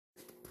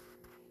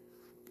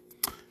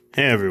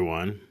Hey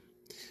everyone,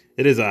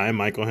 it is I,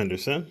 Michael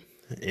Henderson,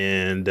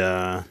 and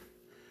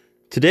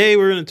today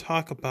we're going to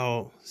talk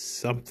about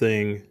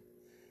something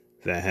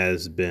that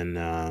has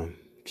been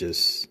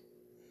just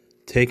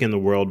taking the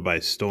world by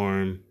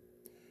storm,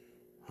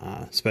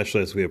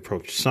 especially as we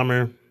approach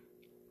summer.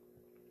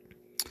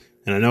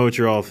 And I know what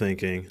you're all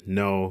thinking.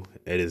 No,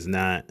 it is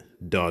not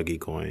Doggy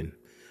Coin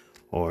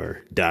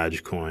or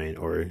Dogecoin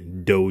or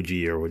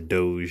Doji or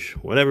Doge,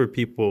 whatever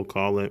people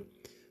call it.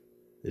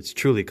 It's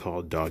truly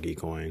called Doggy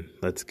Coin.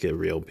 Let's get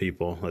real,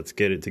 people. Let's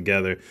get it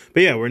together.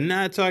 But yeah, we're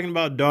not talking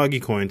about Doggy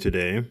Coin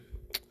today.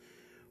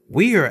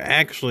 We are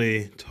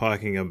actually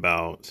talking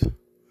about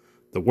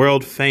the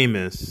world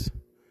famous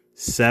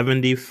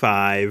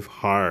 75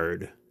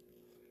 hard.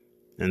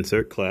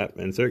 Insert clap,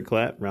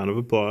 round of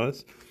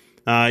applause.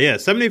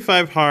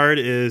 75 hard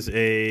is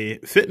a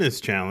fitness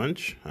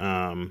challenge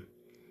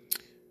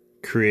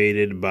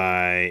created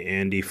by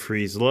Andy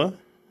Friesla.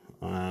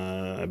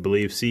 I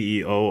believe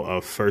CEO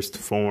of First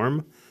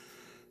Form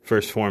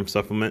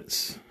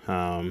Supplements.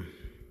 And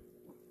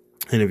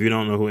if you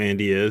don't know who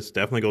Andy is,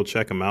 definitely go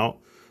check him out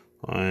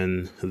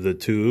on the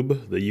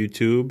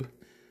YouTube.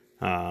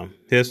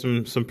 He has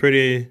some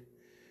pretty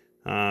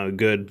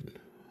good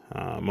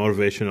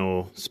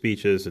motivational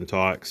speeches and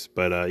talks.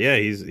 But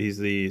he's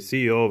the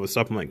CEO of a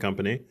supplement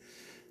company.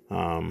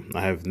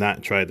 I have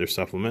not tried their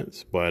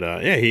supplements,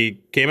 but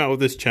he came out with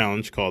this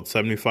challenge called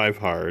 75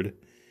 Hard.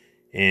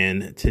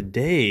 And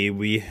today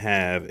we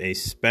have a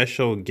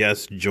special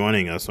guest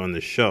joining us on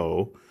the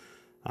show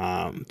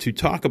to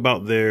talk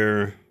about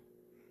their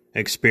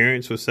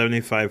experience with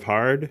 75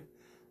 Hard.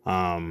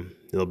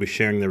 They'll be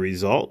sharing the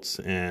results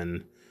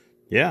and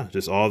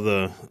just all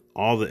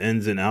the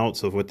ins and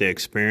outs of what they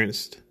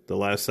experienced the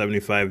last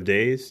 75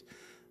 days,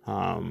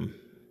 how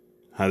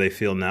they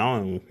feel now,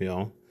 and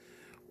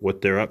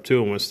what they're up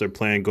to and what's their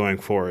plan going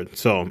forward.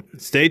 So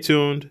stay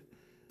tuned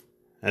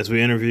as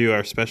we interview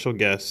our special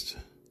guest,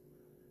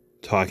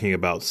 talking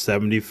about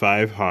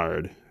 75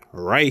 Hard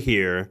right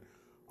here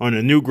on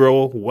the New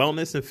Grow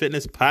Wellness and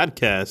Fitness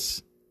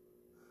Podcast.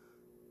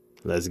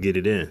 Let's get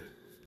it in.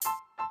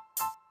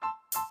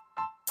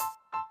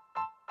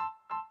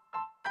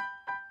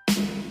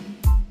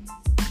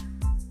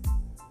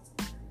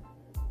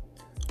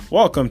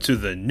 Welcome to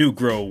the New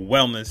Grow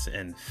Wellness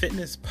and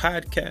Fitness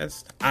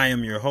Podcast. I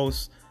am your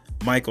host,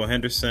 Michael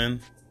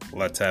Henderson.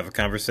 Let's have a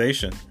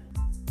conversation.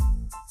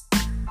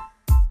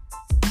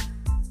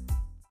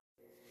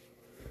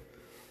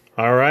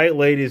 All right,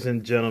 ladies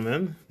and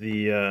gentlemen,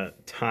 the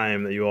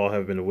time that you all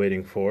have been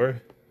waiting for,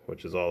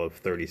 which is all of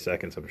 30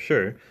 seconds, I'm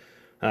sure,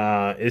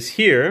 is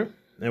here.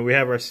 And we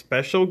have our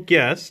special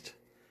guest.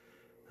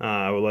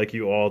 I would like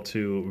you all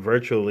to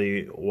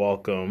virtually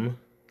welcome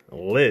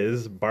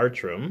Liz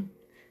Bartrom.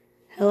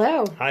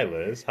 Hello. Hi,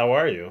 Liz. How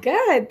are you?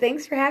 Good.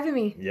 Thanks for having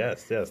me.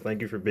 Yes.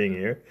 Thank you for being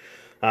here.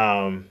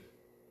 Tell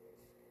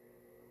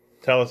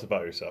us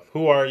about yourself.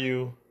 Who are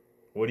you?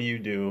 What do you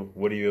do?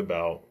 What are you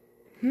about?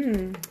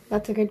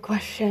 That's a good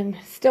question.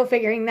 Still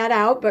figuring that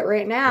out, but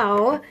right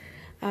now,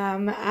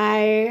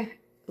 I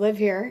live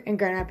here in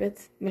Grand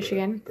Rapids,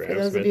 Michigan, for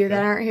those of you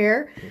that aren't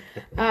here.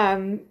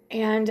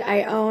 And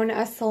I own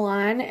a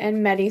salon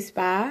and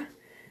Medi-Spa.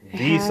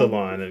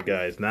 Salon,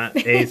 guys, not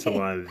a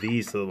salon,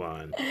 the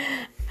salon.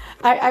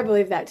 I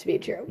believe that to be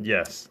true.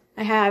 Yes.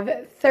 I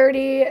have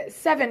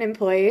 37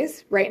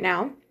 employees right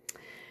now,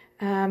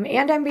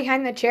 and I'm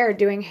behind the chair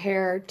doing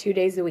hair 2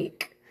 days a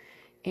week.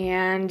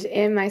 And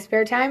in my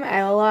spare time,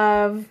 I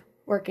love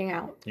working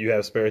out. You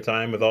have spare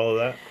time with all of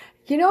that?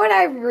 You know what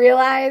I've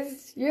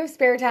realized? You have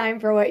spare time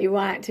for what you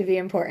want to be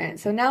important.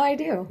 So now I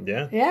do.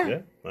 Yeah.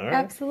 All right.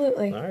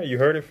 Absolutely. All right. You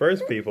heard it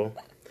first, people.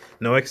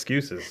 No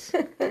excuses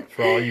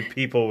for all you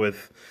people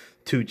with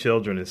 2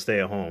 children and stay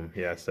at home.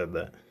 Yeah, I said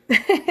that.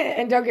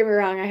 And don't get me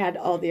wrong, I had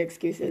all the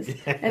excuses.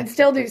 And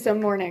still do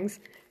some mornings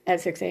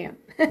at 6 a.m.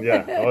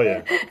 Yeah. Oh,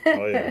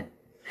 yeah.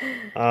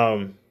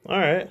 All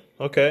right.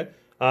 Okay.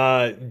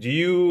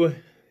 Do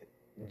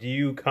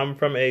you come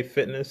from a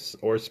fitness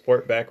or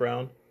sport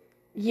background?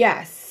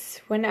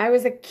 Yes. When I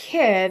was a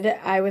kid,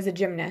 I was a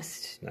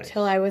gymnast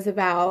till I was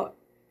about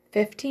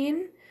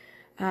 15.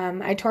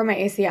 I tore my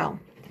ACL.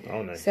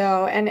 Oh, nice.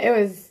 So, and it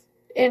was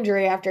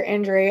injury after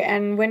injury.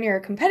 And when you're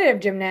a competitive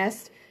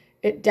gymnast,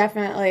 it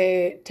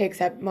definitely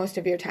takes up most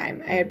of your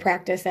time. I had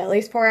practice at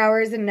least 4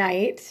 hours a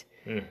night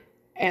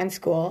and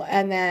school.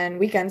 And then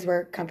weekends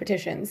were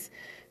competitions.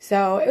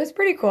 So it was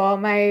pretty cool.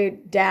 My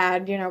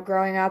dad,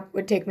 growing up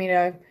would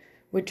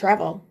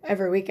travel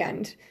every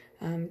weekend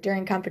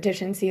during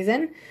competition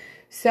season.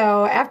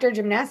 So after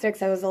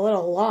gymnastics, I was a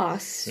little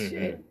lost.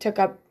 It took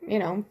up,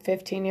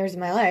 15 years of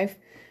my life.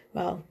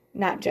 Well,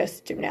 not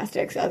just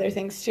gymnastics, other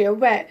things too.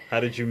 But how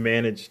did you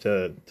manage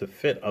to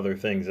fit other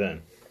things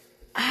in?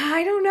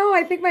 I don't know.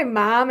 I think my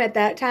mom at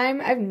that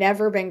time, I've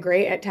never been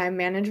great at time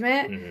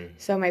management.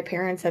 So my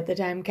parents at the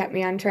time kept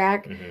me on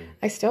track.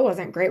 I still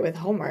wasn't great with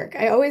homework.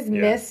 I always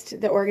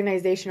missed the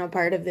organizational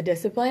part of the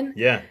discipline.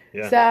 Yeah.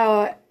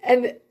 So,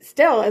 and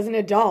still as an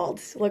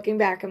adult, looking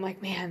back, I'm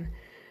like, man,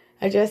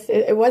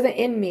 it wasn't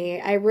in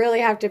me. I really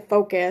have to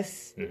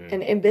focus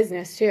in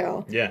business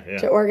too. Yeah.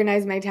 To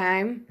organize my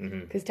time,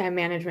 because time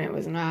management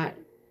was not,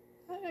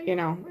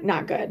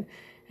 not good.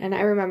 And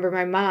I remember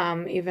my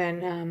mom,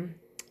 even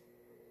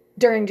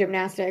during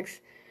gymnastics,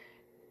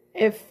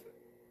 if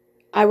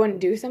I wouldn't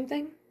do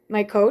something,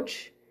 my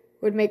coach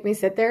would make me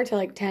sit there till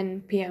like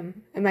 10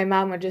 p.m. And my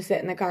mom would just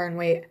sit in the car and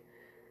wait.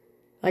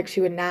 Like,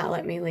 she would not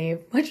let me leave.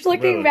 Which,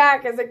 looking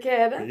back as a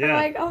kid, I'm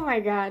like, oh my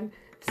God,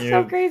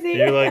 so crazy.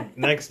 You're like,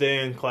 next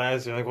day in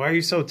class, you're like, why are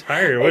you so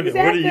tired?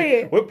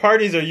 Exactly. What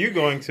parties are you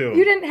going to?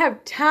 You didn't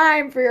have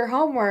time for your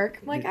homework.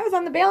 I'm like, I was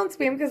on the balance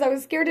beam because I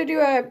was scared to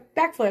do a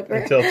backflip.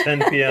 Until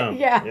 10 p.m.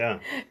 Yeah,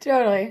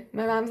 totally.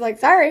 My mom's like,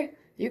 sorry,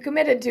 you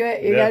committed to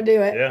it. You got to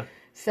do it. Yeah.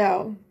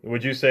 So.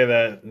 Would you say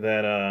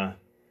that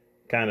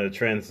kind of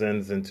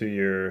transcends into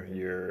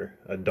your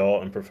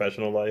adult and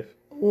professional life?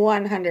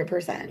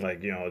 100%.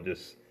 Like,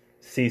 just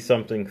see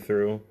something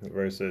through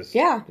versus,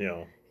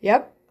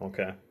 Yep.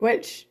 Okay.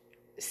 Which,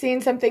 seeing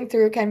something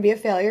through can be a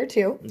failure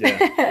too.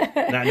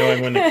 Yeah. Not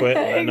knowing when to quit.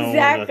 Exactly. Not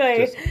knowing when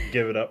to just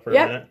give it up for a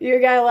minute. You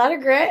got a lot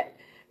of grit.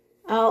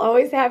 I'll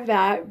always have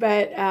that.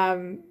 But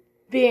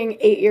being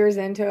 8 years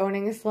into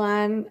owning a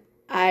salon,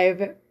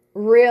 I've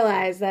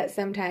realized that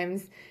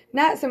sometimes,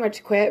 not so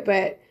much quit,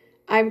 but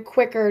I'm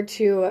quicker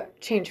to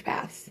change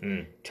paths.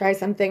 Try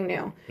something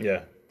new.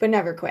 Yeah. But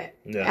never quit.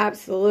 Yeah.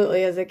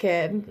 Absolutely, as a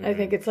kid. I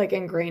think it's like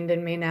ingrained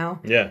in me now.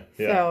 Yeah.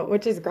 So,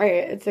 which is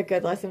great. It's a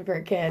good lesson for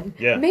a kid.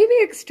 Yeah. Maybe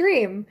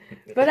extreme,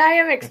 but I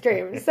am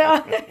extreme.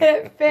 So,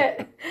 it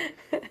fit.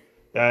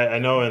 I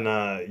know in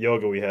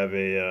yoga we have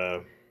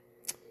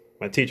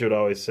my teacher would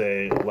always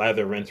say,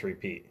 lather, rinse,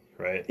 repeat,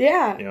 right?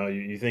 Yeah.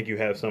 You think you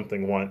have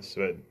something once,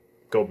 but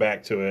go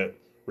back to it,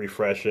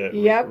 refresh it,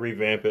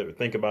 revamp it,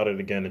 think about it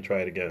again, and try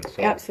it again.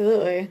 So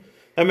absolutely.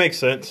 That makes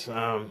sense.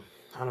 I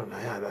don't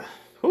know.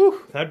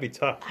 Whew, that'd be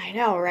tough. I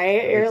know,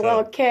 right? You're a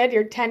little kid,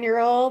 you're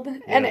 10-year-old.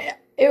 And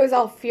it was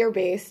all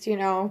fear-based,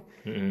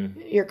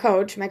 Your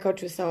coach, my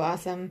coach was so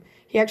awesome.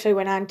 He actually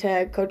went on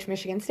to coach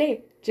Michigan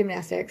State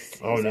gymnastics.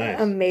 Oh,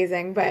 nice.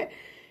 Amazing. But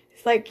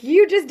it's like,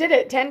 you just did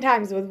it 10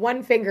 times with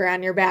one finger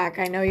on your back.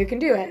 I know you can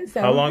do it.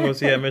 So. How long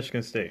was he at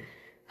Michigan State?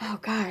 Oh,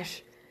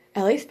 gosh.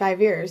 At least 5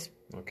 years.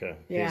 Okay.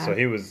 Yeah. So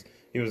he was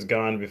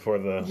gone before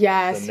the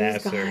Yes, the he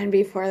was gone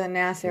before the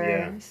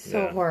Nassar.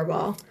 Yeah,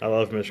 horrible. I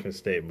love Michigan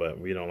State, but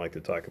we don't like to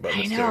talk about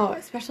I know,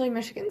 especially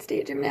Michigan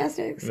State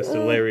gymnastics.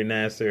 Mr. Larry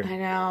Nassar. I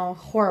know,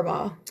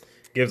 horrible.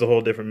 Gives a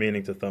whole different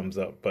meaning to thumbs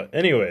up. But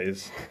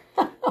anyways,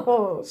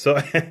 oh.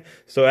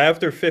 So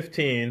after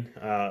 15,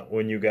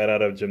 when you got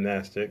out of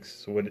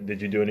gymnastics,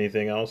 did you do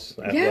anything else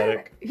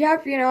athletic?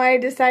 Yep. I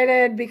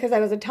decided because I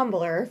was a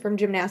tumbler from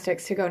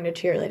gymnastics to go into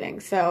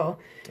cheerleading. So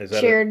is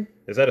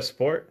that a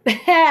sport?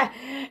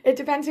 It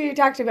depends who you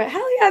talk to, but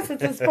hell yes,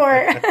 it's a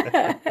sport.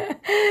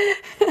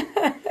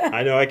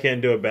 I know I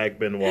can't do a back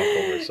bend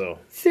walkover, so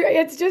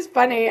it's just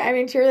funny. I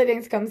mean,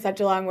 cheerleading's come such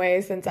a long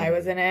way since I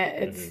was in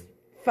it. It's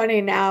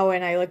funny now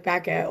when I look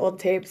back at old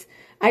tapes.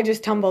 I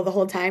just tumble the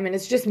whole time, and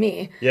it's just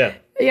me. Yeah.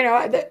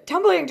 The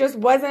tumbling just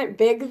wasn't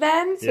big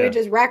then, so we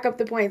just rack up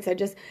the points. I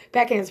just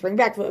back handspring,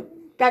 back flip,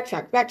 back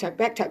chuck, back chuck,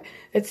 back chuck.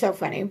 It's so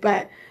funny.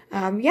 But,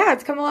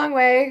 it's come a long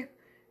way.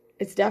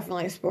 It's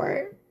definitely a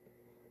sport.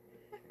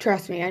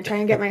 Trust me, I try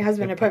and get my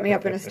husband to put me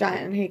up in a stunt,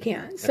 and he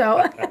can't.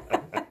 So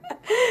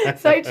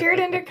I cheered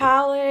into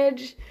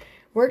college.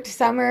 Worked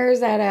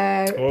summers at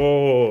a...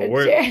 Oh,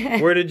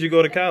 where did you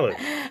go to college?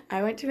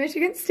 I went to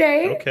Michigan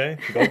State. Okay.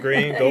 Go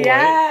green, go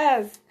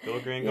yes. white. Go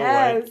green, go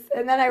white. Yes.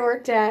 And then I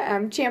worked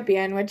at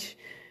Champion, which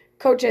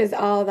coaches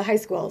all the high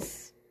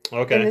schools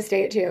in the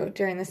state, too,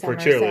 during the summer.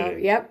 For cheerleading? So,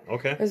 yep.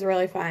 Okay. It was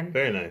really fun.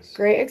 Very nice.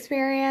 Great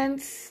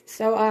experience.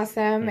 So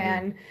awesome.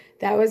 And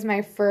that was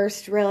my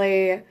first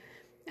really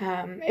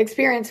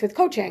experience with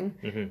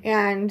coaching.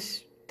 And...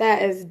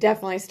 that is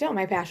definitely still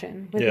my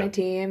passion with my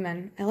team,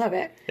 and I love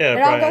it. Yeah,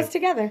 it all goes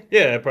together.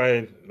 Yeah, it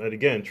probably,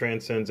 again,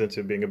 transcends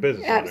into being a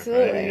business owner.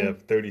 Absolutely. Right? You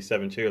have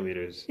 37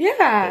 cheerleaders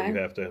that you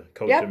have to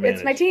coach and manage.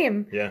 It's my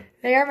team. Yeah.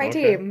 They are my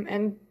team,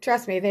 and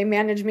trust me, they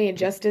manage me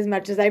just as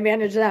much as I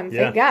manage them.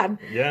 Thank God.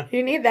 Yeah.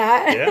 You need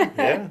that.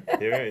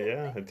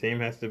 Yeah. A team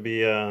has to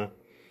be,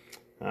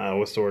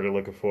 what's the word I'm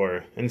looking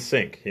for? In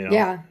sync,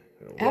 Yeah,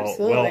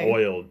 absolutely.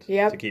 Well-oiled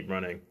to keep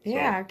running.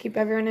 Yeah, keep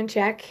everyone in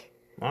check.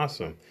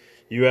 Awesome.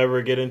 You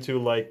ever get into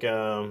like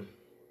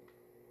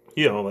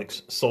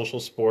social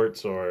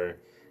sports or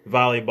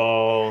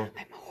volleyball?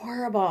 I'm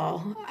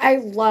horrible. I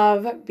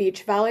love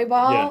beach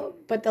volleyball,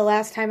 but the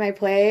last time I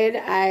played,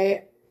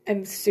 I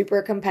am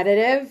super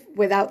competitive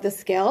without the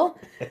skill,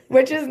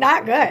 which is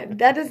not good.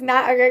 That is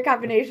not a good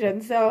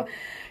combination. So,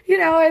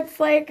 it's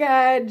like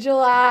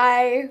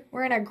July.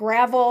 We're in a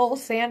gravel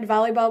sand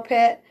volleyball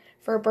pit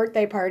for a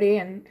birthday party,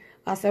 and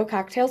also,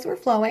 cocktails were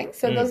flowing,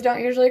 so those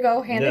don't usually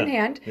go hand in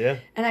hand. Yeah.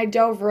 And I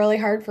dove really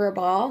hard for a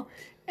ball,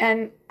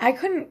 and I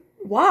couldn't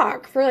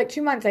walk for like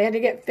 2 months. I had to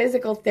get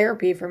physical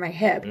therapy for my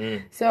hip.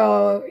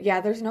 So,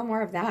 there's no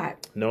more of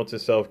that. Note to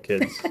self,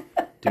 kids.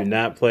 Do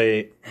not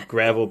play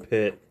gravel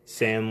pit,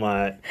 sand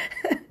lot,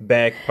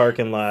 back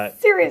parking lot,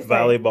 Seriously.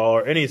 volleyball,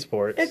 or any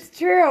sport. It's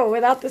true,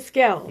 without the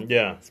skill.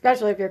 Yeah.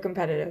 Especially if you're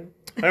competitive.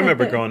 I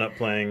remember growing up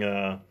playing,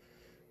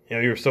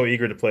 you were so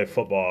eager to play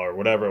football or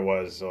whatever it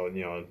was. So,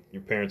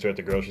 your parents are at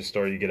the grocery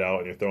store, you get out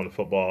and you're throwing the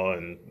football,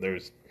 and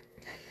there's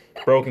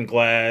broken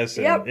glass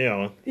and,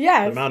 yes.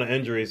 the amount of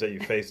injuries that you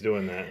face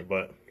doing that.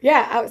 But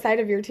yeah,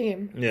 outside of your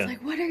team. Yeah. It's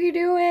like, what are you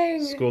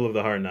doing? School of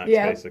the hard knocks,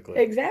 basically.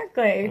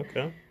 Exactly.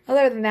 Okay.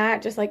 Other than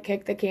that, just like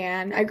kick the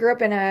can. I grew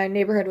up in a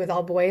neighborhood with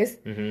all boys.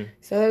 Mm-hmm.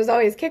 So there was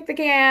always kick the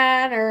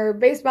can or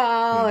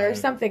baseball or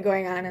something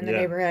going on in the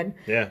neighborhood.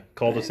 Yeah,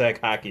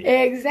 cul-de-sac hockey.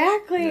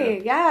 Exactly.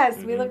 Yeah.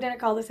 Yes, we lived in a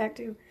cul-de-sac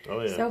too.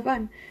 Oh, yeah. So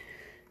fun.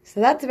 So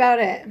that's about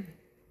it.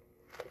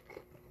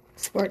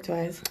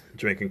 Sports-wise.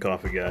 Drinking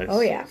coffee, guys.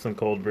 Oh, yeah. Some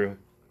cold brew.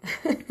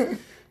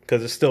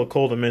 Because it's still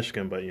cold in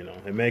Michigan, but,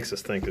 it makes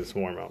us think it's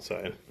warm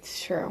outside.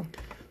 It's true.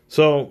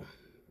 So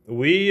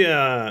we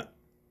are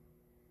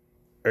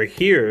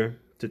here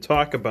to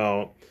talk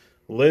about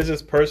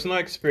Liz's personal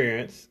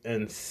experience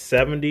in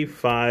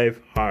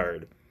 75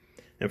 Hard.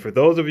 And for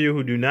those of you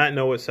who do not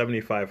know what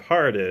 75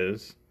 Hard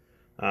is,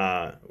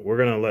 we're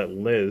going to let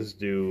Liz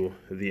do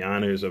the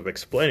honors of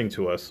explaining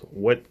to us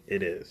what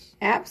it is.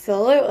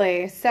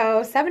 Absolutely.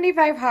 So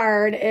 75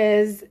 Hard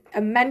is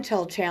a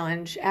mental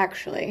challenge,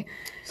 actually.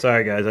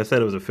 Sorry, guys. I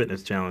said it was a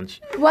fitness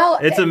challenge. Well,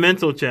 it's a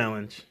mental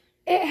challenge.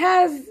 It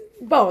has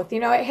both.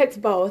 It hits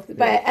both.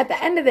 But at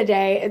the end of the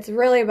day, it's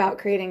really about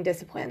creating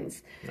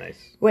disciplines.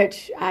 Nice.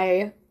 Which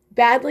I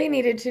badly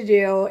needed to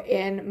do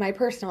in my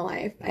personal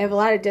life. I have a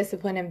lot of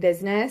discipline in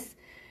business,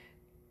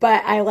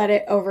 but I let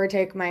it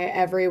overtake my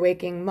every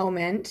waking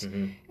moment.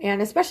 Mm-hmm.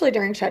 And especially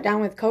during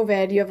shutdown with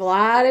COVID, you have a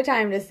lot of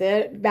time to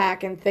sit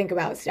back and think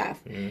about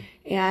stuff. Mm-hmm.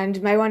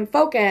 And my one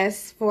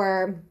focus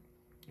for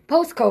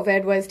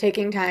post-COVID was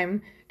taking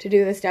time to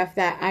do the stuff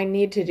that I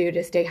need to do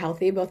to stay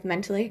healthy, both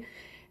mentally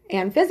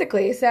and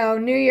physically. So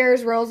New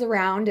Year's rolls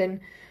around, and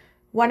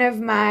one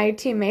of my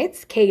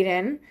teammates,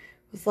 Kaden,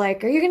 was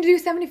like, "Are you going to do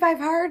 75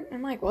 hard?"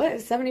 I'm like, "What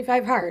is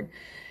 75 hard?"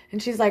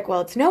 And she's like, "Well,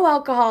 it's no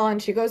alcohol."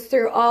 And she goes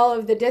through all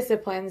of the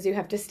disciplines you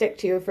have to stick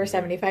to for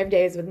 75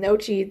 days with no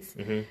cheats.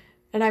 Mm-hmm.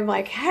 And I'm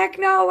like, heck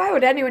no, why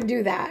would anyone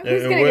do that?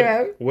 Who's going to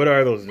go? What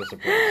are those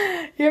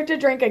disciplines? You have to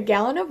drink a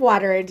gallon of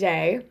water a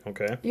day.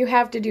 Okay. You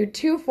have to do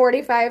 2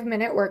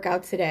 45-minute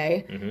workouts a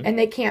day, and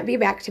they can't be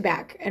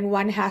back-to-back, and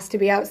one has to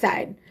be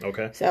outside.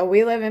 Okay. So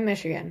we live in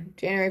Michigan.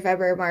 January,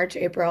 February, March,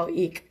 April,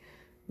 eek.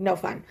 No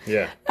fun.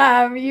 Yeah.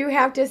 You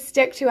have to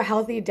stick to a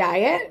healthy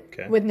diet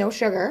with no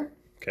sugar.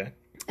 Okay.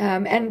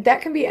 And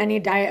that can be any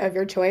diet of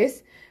your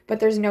choice, but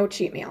there's no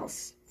cheat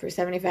meals for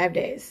 75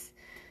 days.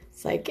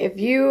 It's like, if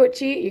you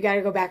cheat, you got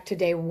to go back to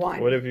day one.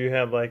 What if you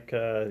have an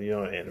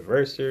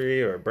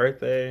anniversary or a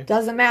birthday?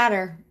 Doesn't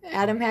matter.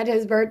 Adam had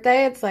his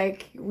birthday. It's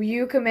like,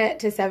 you commit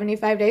to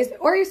 75 days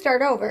or you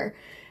start over.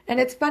 And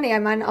it's funny,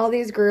 I'm on all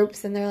these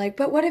groups and they're like,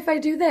 but what if I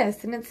do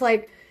this? And it's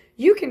like,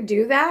 you can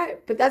do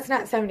that, but that's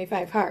not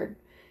 75 hard.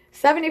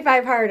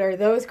 75 hard are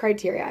those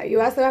criteria.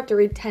 You also have to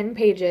read 10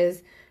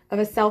 pages of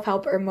a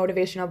self-help or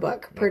motivational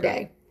book per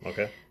day.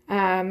 Okay.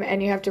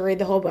 And you have to read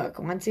the whole book.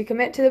 Once you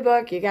commit to the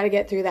book, you got to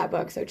get through that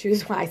book. So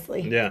choose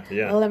wisely. Yeah.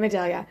 Well, let me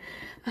tell you.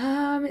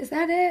 Is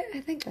that it?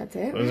 I think that's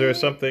it. Was there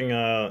something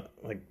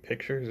like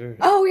pictures? Or?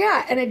 Oh,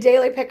 yeah. And a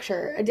daily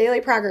picture, a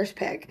daily progress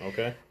pic.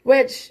 Okay.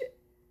 Which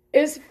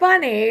is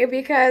funny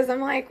because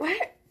I'm like,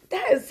 what?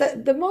 That is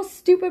the most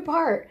stupid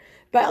part.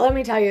 But let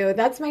me tell you,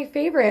 that's my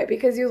favorite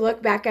because you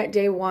look back at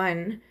day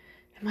one.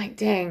 I'm like,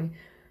 dang,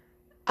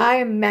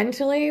 I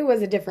mentally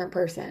was a different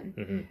person.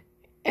 Mm-hmm.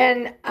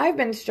 And I've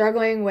been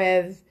struggling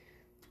with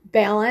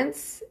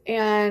balance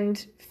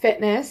and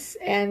fitness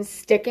and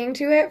sticking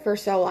to it for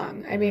so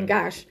long. I mean,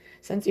 gosh,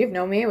 since you've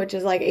known me, which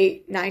is like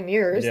 8-9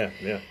 years. Yeah.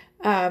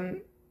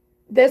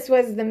 This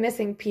was the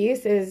missing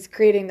piece, is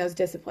creating those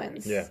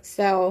disciplines. Yeah.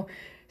 So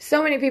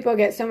many people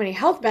get so many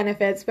health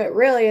benefits, but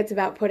really it's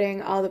about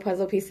putting all the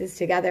puzzle pieces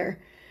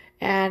together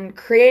and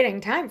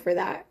creating time for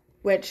that,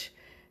 which,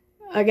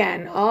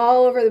 again,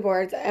 all over the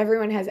boards,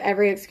 everyone has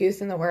every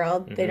excuse in the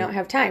world. Mm-hmm. They don't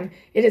have time.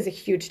 It is a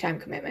huge time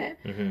commitment.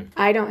 Mm-hmm.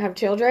 I don't have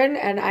children,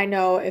 and I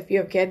know if you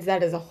have kids,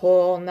 that is a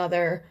whole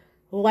nother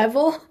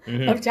level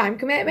of time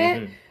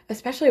commitment,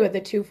 especially with the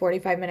 2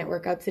 45-minute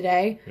workouts a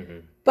day. Mm-hmm.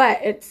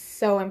 But it's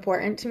so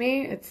important to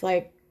me. It's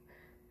like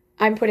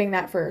I'm putting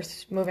that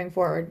first moving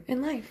forward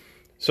in life.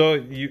 So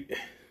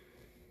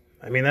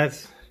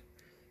that's,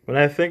 when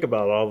I think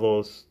about all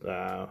those,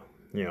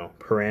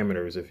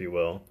 parameters, if you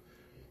will,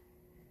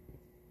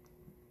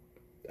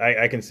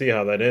 I can see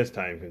how that is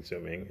time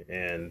consuming,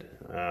 and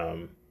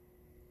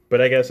but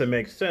I guess it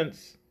makes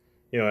sense,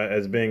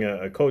 as being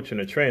a coach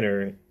and a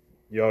trainer,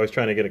 you're always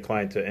trying to get a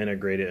client to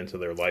integrate it into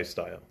their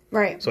lifestyle.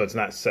 Right. So it's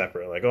not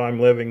separate. Like, oh,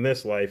 I'm living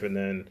this life, and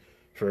then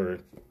for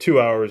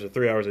 2 hours or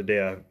 3 hours a day,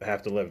 I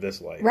have to live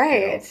this life.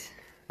 Right.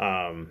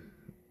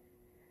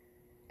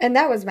 And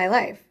that was my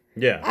life.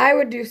 Yeah. I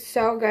would do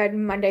so good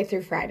Monday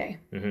through Friday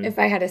if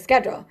I had a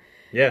schedule.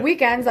 Yeah.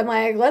 Weekends, I'm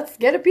like, let's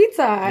get a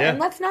pizza. Yeah. And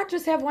let's not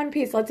just have one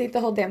piece. Let's eat the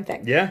whole damn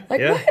thing. Yeah.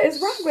 Like, what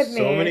is wrong with me?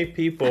 So many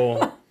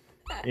people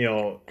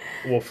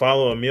we'll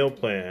follow a meal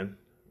plan,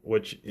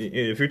 which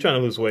if you're trying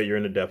to lose weight, you're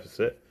in a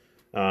deficit,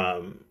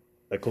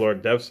 a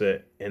caloric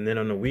deficit. And then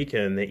on the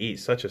weekend, they eat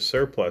such a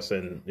surplus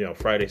and,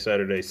 Friday,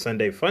 Saturday,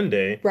 Sunday, fun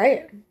day.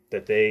 Right.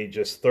 That they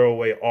just throw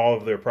away all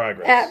of their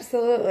progress.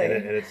 Absolutely.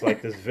 And it's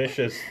like this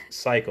vicious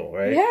cycle,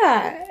 right?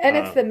 Yeah. And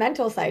it's the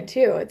mental side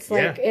too. It's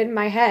like in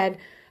my head,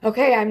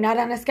 okay, I'm not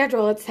on a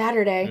schedule. It's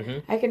Saturday.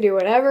 Mm-hmm. I can do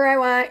whatever I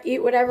want,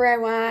 eat whatever I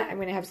want. I'm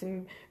going to have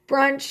some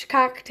brunch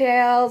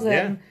cocktails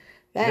and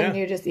then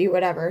you just eat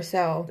whatever.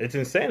 So it's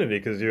insanity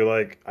because you're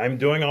like, I'm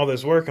doing all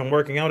this work. I'm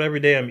working out every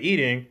day. I'm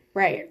eating.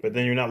 Right. But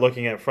then you're not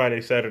looking at Friday,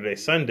 Saturday,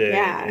 Sunday,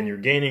 and you're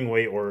gaining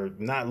weight or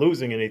not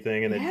losing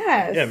anything. And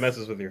it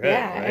messes with your head.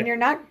 Yeah. Right? And you're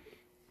not,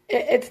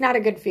 it's not a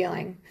good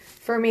feeling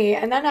for me.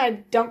 And then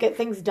I don't get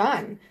things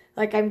done.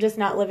 Like I'm just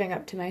not living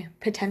up to my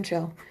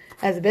potential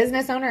as a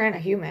business owner and a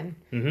human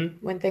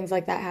when things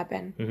like that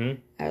happen.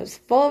 Mm-hmm. I was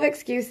full of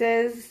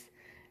excuses.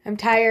 I'm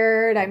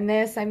tired. I'm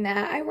this. I'm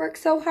that. I work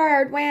so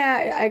hard. Wah.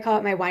 I call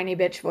it my whiny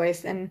bitch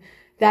voice. And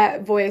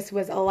that voice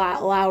was a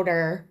lot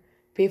louder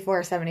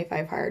before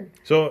 75 hard.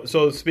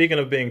 So speaking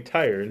of being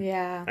tired,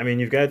 I mean,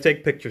 you've got to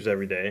take pictures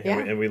every day. Yeah.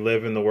 And we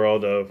live in the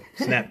world of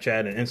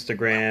Snapchat and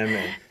Instagram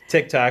and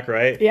TikTok,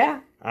 right? Yeah.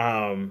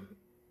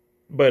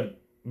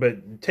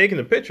 But taking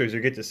the pictures,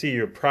 you get to see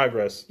your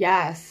progress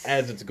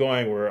as it's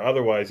going, where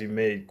otherwise you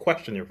may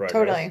question your progress.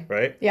 Totally.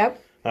 Right?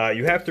 Yep.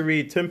 You have to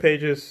read 10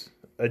 pages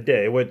a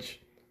day, which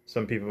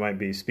some people might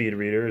be speed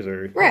readers,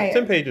 or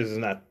 10 pages is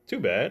not too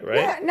bad,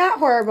 right? Not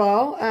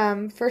horrible.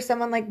 For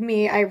someone like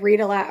me, I read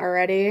a lot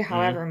already.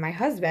 However, my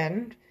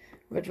husband,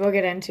 which we'll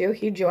get into,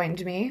 he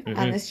joined me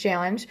on this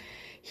challenge.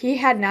 He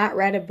had not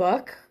read a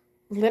book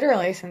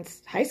literally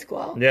since high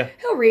school. Yeah.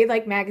 He'll read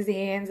like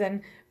magazines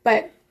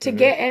but to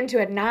get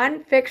into a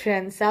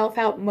nonfiction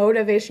self-help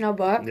motivational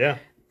book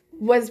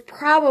was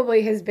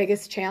probably his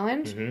biggest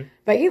challenge.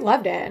 But he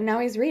loved it, and now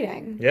he's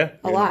reading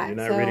a lot. You're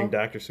not reading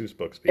Dr. Seuss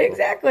books, people.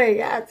 Exactly.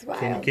 Yeah, it's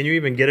wild. Can you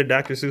even get a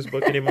Dr. Seuss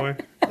book anymore?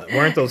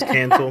 Weren't those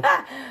canceled?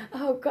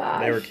 Oh,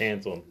 gosh. They were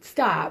canceled.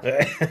 Stop.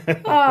 Left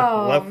foot,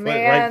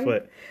 right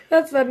foot.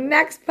 That's the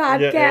next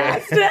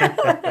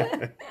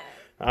podcast.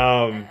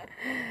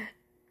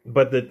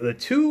 But the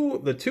two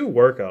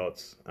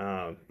workouts,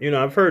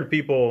 I've heard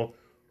people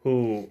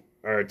who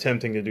are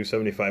attempting to do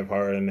 75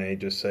 hard, and they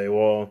just say,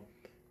 well,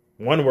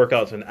 one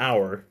workout's an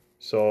hour,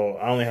 so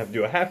I only have to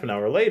do a half an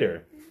hour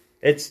later.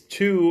 It's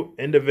two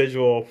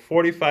individual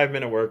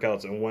 45-minute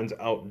workouts, and one's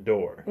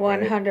outdoor.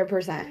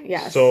 100%, right?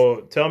 yes.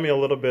 So tell me a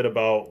little bit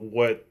about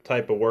what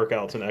type of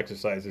workouts and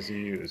exercises you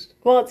used.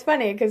 Well, it's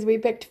funny because we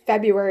picked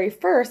February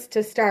 1st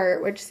to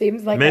start, which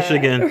seems like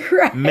Michigan,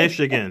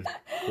 Michigan,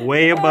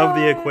 way above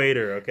the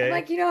equator, okay? I'm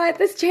like, you know what?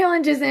 This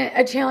challenge isn't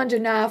a challenge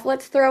enough.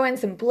 Let's throw in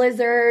some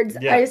blizzards,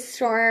 ice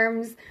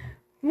storms.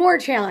 More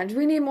challenge.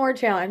 We need more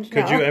challenge.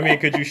 Could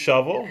you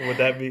shovel? Would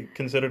that be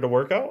considered a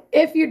workout?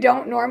 If you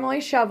don't normally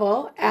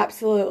shovel,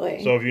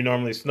 absolutely. So if you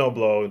normally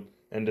snowblow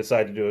and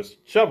decide to do a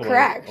shoveling.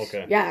 Correct.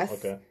 Okay. Yes.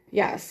 Okay.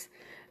 Yes.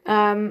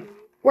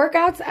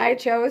 Workouts, I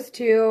chose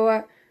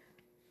to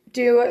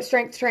do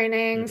strength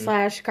training /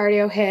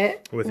 cardio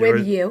hit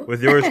with you.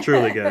 With yours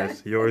truly,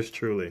 guys. Yours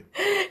truly.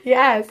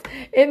 Yes.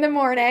 In the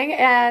morning.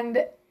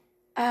 And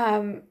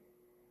that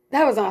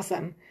was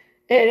awesome.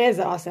 It is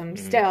awesome.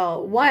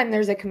 Still, one,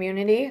 there's a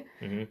community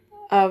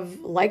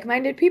of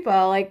like-minded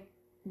people, like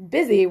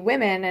busy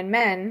women and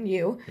men,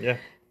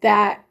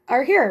 that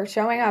are here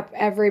showing up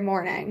every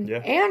morning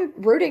and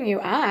rooting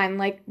you on.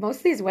 Like most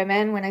of these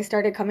women, when I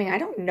started coming, I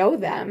don't know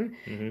them,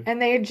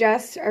 and they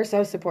just are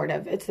so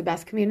supportive. It's the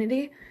best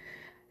community.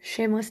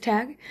 Shameless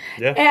tag.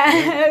 Yeah.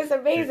 And it's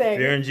amazing. If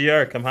you're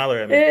in GR, come holler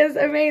at me. It is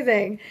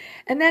amazing.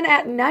 And then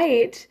at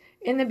night,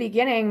 in the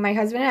beginning, my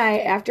husband and I,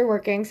 after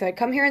working, so I'd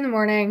come here in the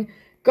morning,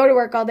 go to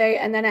work all day,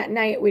 and then at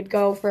night we'd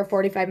go for a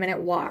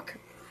 45-minute walk,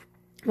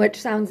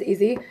 which sounds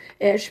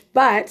easy-ish,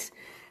 but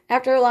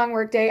after a long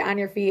work day, on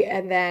your feet,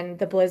 and then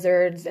the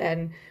blizzards,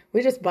 and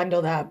we just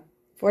bundled up.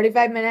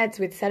 45 minutes,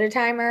 we'd set a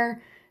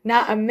timer,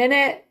 not a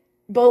minute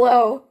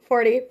below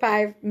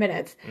 45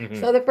 minutes.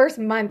 So the first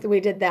month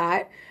we did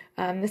that.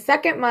 The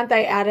second month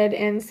I added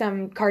in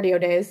some cardio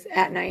days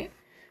at night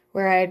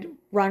where I'd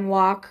run,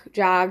 walk,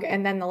 jog,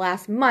 and then the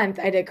last month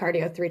I did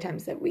cardio 3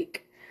 times a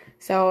week.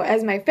 So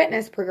as my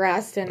fitness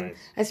progressed and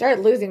I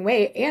started losing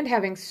weight and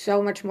having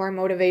so much more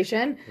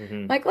motivation,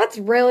 like, let's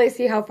really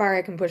see how far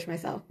I can push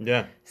myself.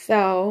 Yeah.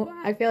 So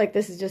I feel like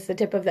this is just the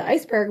tip of the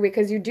iceberg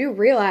because you do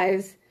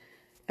realize,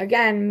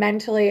 again,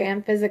 mentally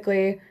and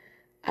physically,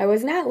 I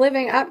was not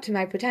living up to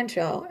my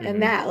potential.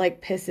 And that,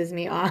 like, pisses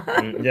me off.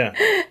 Yeah.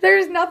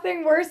 There's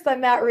nothing worse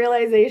than that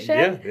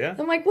realization. Yeah.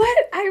 I'm like,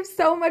 what? I have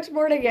so much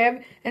more to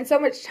give and so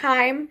much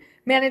time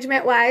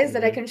management-wise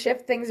that I can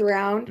shift things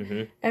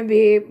around and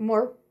be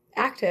more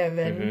active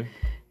and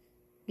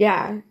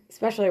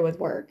especially with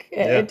work.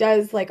 It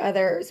does like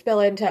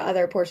spill into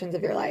other portions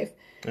of your life.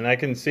 And I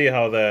can see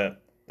how that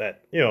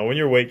when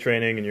you're weight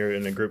training and you're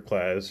in a group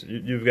class,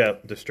 you've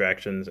got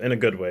distractions in a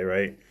good way,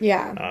 right?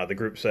 Yeah. The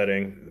group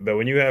setting. But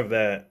when you have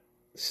that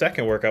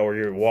second workout where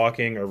you're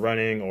walking or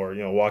running or,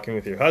 walking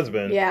with your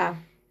husband. Yeah.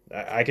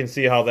 I can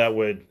see how that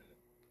would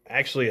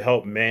actually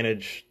help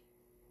manage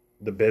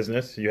the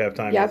business. You have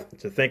time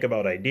to think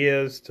about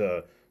ideas,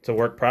 to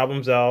work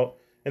problems out,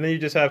 and then you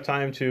just have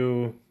time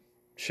to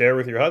share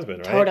with your husband,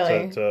 right?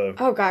 Totally.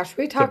 Oh gosh,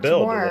 we talked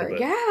more.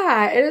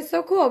 Yeah, it is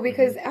so cool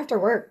because after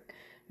work,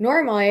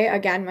 normally,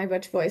 again, my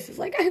butch voice is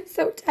like, I'm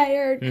so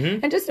tired.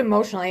 And just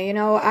emotionally,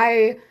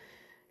 I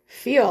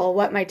feel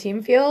what my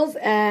team feels,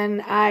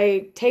 and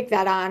I take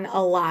that on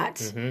a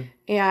lot.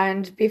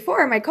 And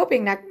before, my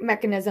coping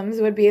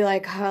mechanisms would be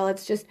like, oh,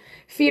 let's just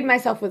feed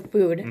myself with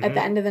food at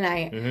the end of the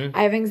night.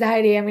 I have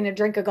anxiety, I'm going to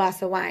drink a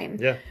glass of wine.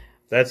 Yeah,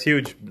 that's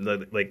huge.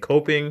 Like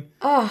coping,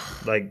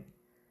 like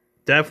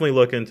definitely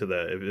look into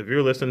that. If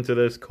you're listening to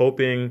this,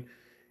 coping,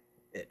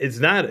 it's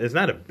not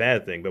a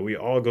bad thing, but we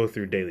all go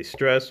through daily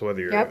stress, whether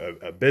you're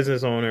a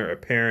business owner, a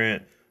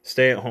parent,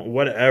 stay at home,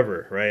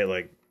 whatever, right?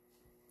 Like,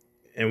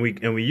 and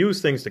we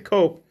use things to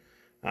cope.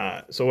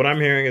 So what I'm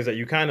hearing is that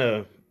you kind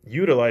of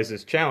utilize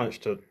this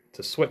challenge to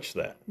switch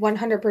that.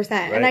 100%.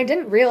 Right? And I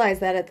didn't realize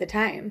that at the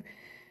time.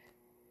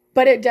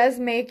 But it does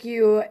make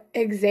you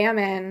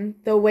examine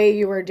the way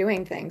you were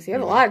doing things. You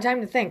have a lot of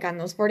time to think on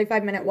those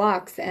 45-minute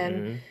walks.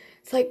 And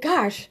it's like,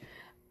 gosh,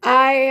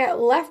 I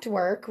left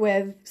work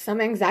with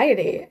some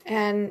anxiety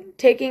and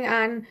taking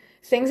on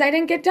things I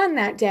didn't get done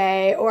that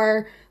day,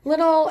 or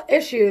little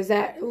issues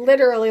that,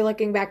 literally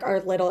looking back, are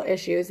little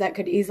issues that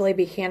could easily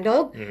be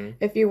handled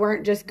if you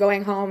weren't just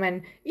going home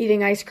and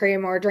eating ice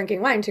cream or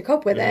drinking wine to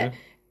cope with it.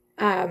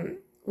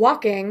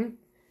 Walking,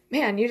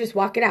 man, you just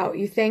walk it out.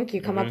 You think,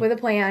 you come up with a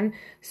plan.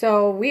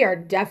 So we are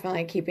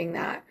definitely keeping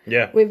that.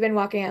 Yeah. We've been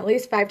walking at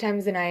least 5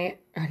 times a night.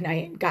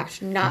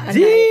 Gosh, not a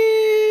night.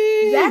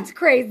 That's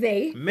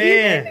crazy.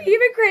 Man.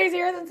 Even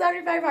crazier than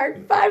 75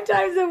 hard. 5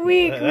 times a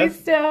week. That's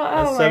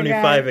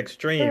 75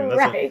 extreme.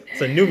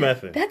 That's a new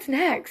method. That's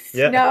next.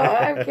 Yeah. No,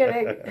 I'm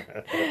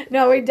kidding.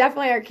 No, we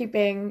definitely are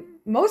keeping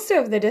most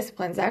of the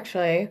disciplines,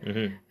 actually.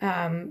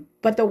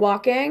 But the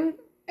walking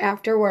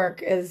after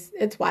work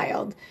it's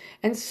wild.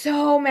 And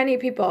so many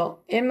people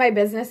in my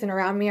business and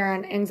around me are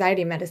on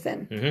anxiety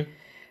medicine.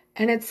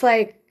 And it's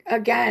like,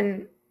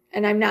 again,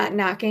 and I'm not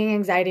knocking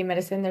anxiety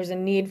medicine. There's a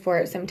need for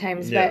it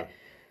sometimes, but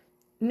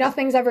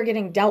nothing's ever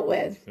getting dealt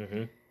with.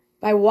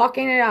 By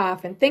walking it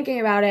off and thinking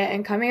about it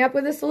and coming up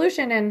with a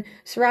solution and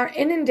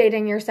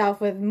inundating yourself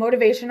with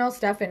motivational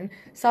stuff and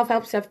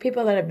self-help stuff.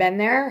 People that have been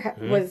there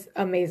was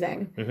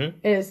amazing.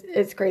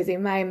 It's crazy.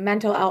 My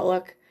mental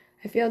outlook,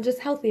 I feel just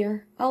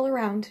healthier all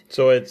around.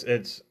 So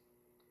it's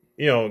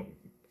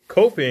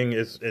coping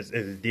is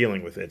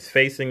dealing with it. It's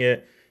facing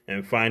it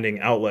and finding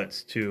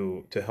outlets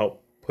to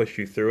help push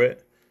you through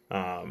it.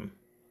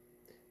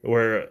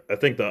 Where I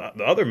think the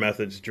other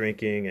methods,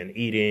 drinking and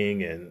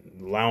eating and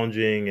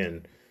lounging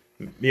and,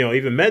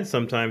 even meds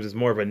sometimes, is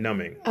more of a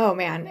numbing. Oh,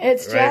 man.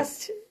 It's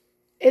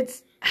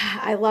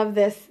I love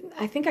this.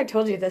 I think I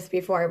told you this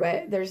before,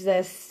 but there's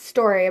this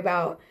story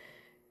about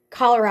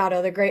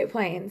Colorado, the Great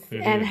Plains,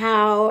 and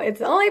how it's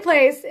the only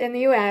place in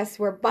the U.S.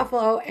 where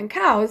buffalo and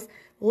cows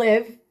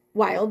live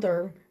wild,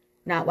 or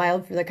not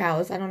wild for the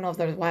cows. I don't know if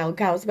there's wild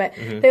cows, but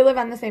they live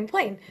on the same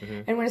plain.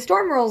 And when a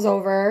storm rolls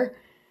over,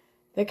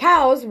 the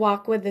cows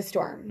walk with the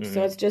storm.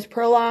 So it's just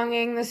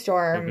prolonging the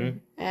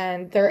storm.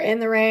 And they're in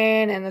the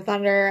rain and the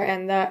thunder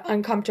and the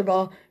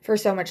uncomfortable for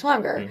so much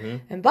longer.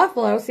 And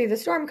buffalo see the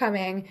storm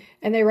coming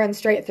and they run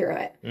straight through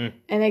it.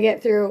 And they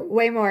get through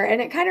way more.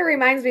 And it kind of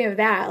reminds me of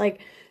that,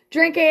 like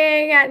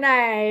drinking at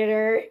night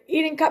or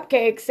eating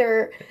cupcakes,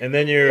 and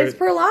then it's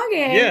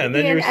prolonging. Yeah, and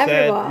then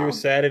you're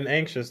sad and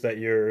anxious that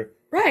you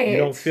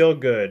don't feel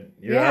good.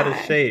 You're out of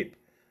shape.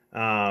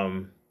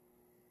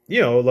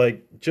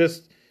 Like,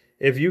 just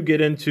if you get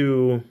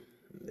into,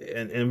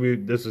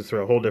 and this is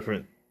for a whole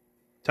different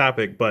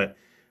topic, but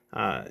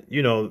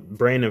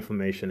brain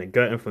inflammation and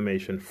gut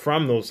inflammation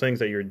from those things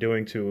that you're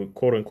doing to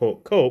quote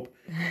unquote cope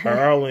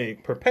are only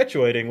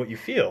perpetuating what you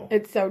feel.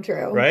 It's so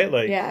true. Right?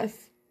 Like,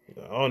 yes.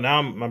 Oh,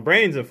 now my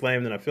brain's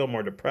inflamed and I feel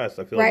more depressed.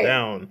 I feel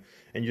down,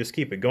 and you just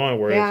keep it going.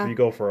 Whereas if you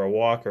go for a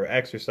walk or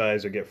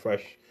exercise or get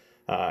fresh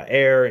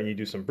air and you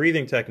do some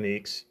breathing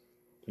techniques,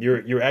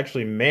 you're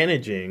actually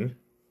managing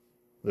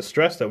the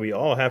stress that we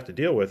all have to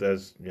deal with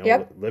as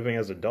living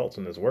as adults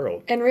in this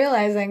world. And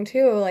realizing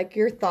too, like,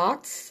 your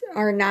thoughts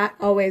are not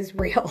always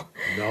real.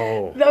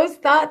 No. Those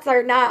thoughts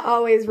are not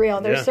always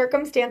real. There's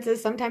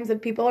circumstances sometimes of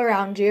people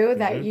around you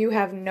that you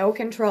have no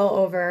control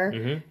over,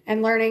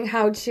 and learning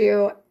how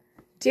to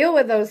deal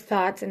with those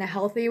thoughts in a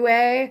healthy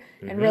way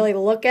and really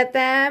look at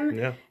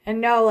them and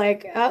know,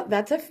 like, oh,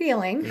 that's a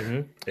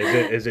feeling.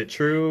 Is it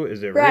true?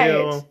 Is it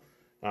real?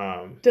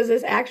 Does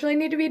this actually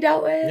need to be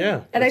dealt with?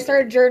 Yeah. And I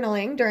started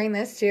journaling during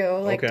this too,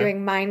 like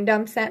doing mind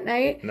dumps at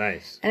night.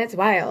 Nice. And it's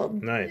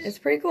wild. Nice. It's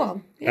pretty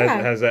cool.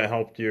 Yeah. Has that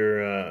helped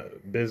your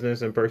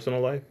business and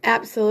personal life?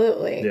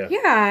 Absolutely.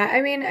 Yeah.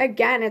 I mean,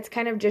 again, it's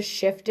kind of just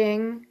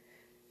shifting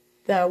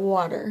the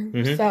water.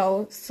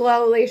 So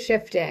slowly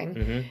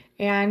shifting.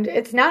 And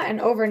it's not an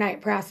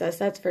overnight process,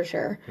 that's for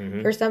sure.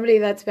 For somebody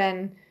that's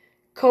been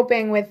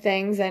coping with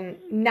things and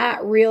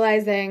not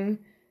realizing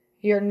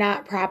you're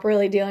not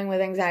properly dealing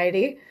with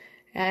anxiety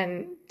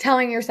and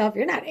telling yourself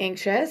you're not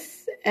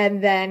anxious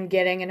and then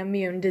getting an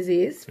immune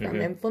disease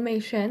from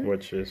inflammation.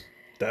 Which is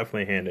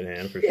definitely hand in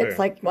hand for sure. It's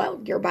like, well,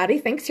 your body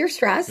thinks you're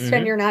stressed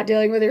and you're not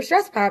dealing with your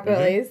stress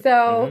properly.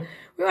 So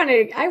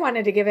I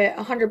wanted to give it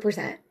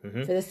 100%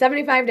 for the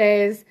 75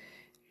 days,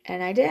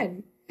 and I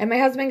did. And my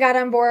husband got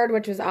on board,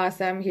 which was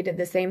awesome. He did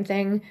the same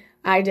thing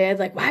I did.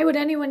 Like, why would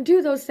anyone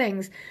do those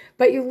things?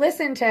 But you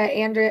listen to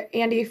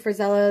Andy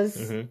Frisella's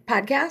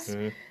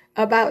podcast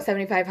about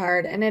 75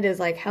 Hard, and it is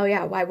like, hell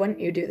yeah, why wouldn't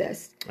you do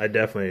this? I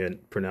definitely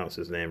pronounced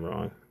his name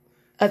wrong.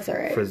 That's all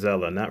right.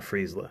 Frizella, not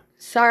Friesla.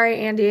 Sorry,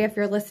 Andy, if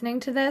you're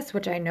listening to this,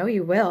 which I know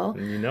you will.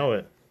 You know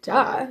it.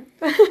 Duh.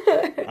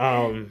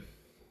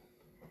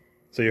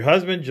 So your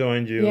husband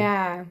joined you.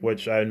 Yeah.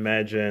 Which I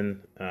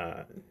imagine,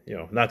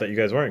 not that you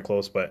guys weren't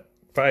close, but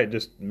probably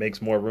just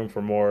makes more room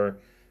for more.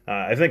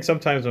 I think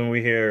sometimes when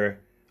we hear,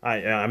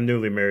 I'm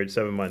newly married,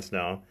 7 months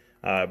now,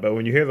 but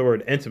when you hear the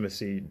word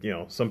intimacy,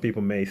 some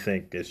people may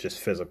think it's just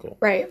physical.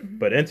 Right.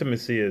 But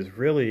intimacy is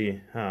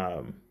really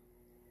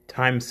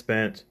time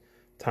spent,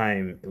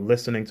 time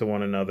listening to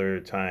one another,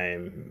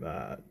 time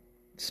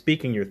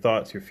speaking your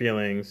thoughts, your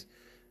feelings,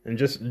 and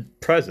just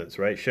presence,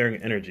 right?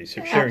 Sharing energy,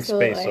 sharing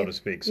space, so to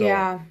speak.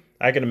 So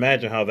I can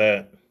imagine how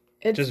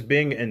it's just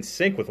being in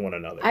sync with one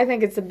another. I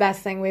think it's the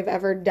best thing we've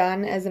ever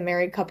done as a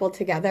married couple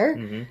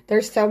together.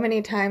 There's so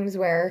many times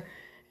where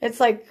it's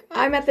like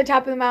I'm at the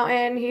top of the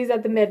mountain, he's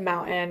at the mid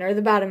mountain or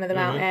the bottom of the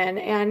mountain,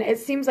 and it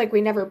seems like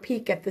we never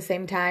peak at the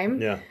same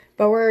time. Yeah.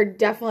 But we're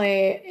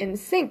definitely in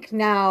sync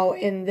now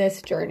in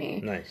this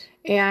journey. Nice.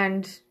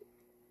 And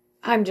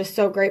I'm just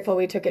so grateful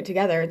we took it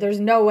together. There's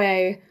no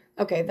way,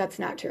 okay, that's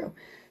not true.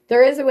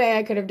 There is a way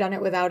I could have done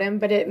it without him,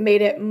 but it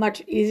made it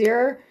much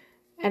easier.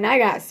 And I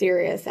got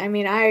serious. I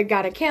mean, I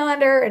got a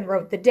calendar and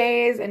wrote the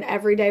days, and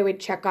every day we'd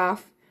check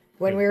off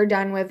when we were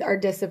done with our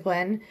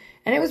discipline.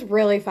 And it was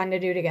really fun to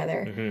do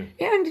together.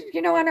 And,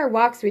 on our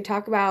walks, we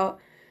talk about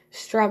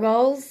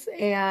struggles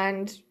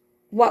and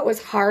what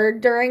was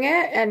hard during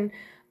it. And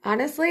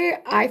honestly,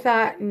 I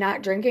thought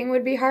not drinking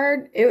would be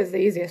hard. It was the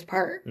easiest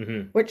part,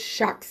 which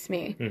shocks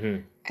me.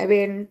 I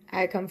mean,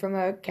 I come from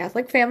a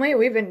Catholic family.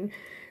 We've been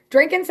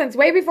drinking since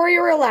way before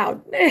you were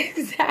allowed.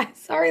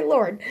 Sorry,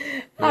 Lord.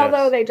 Yes.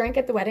 Although they drank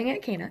at the wedding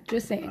at Cana.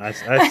 Just saying. I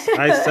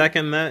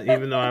second that,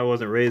 even though I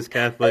wasn't raised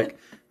Catholic.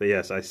 But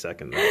yes, I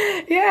second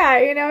that. Yeah,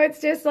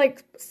 it's just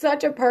like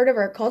such a part of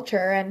our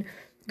culture. And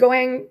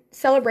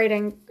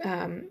celebrating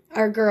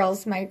our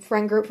girls, my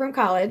friend group from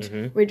college,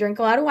 we drink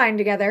a lot of wine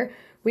together.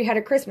 We had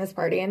a Christmas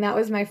party, and that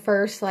was my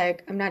first, I'm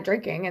not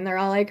drinking. And they're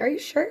all like, are you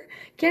sure?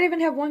 Can't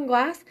even have one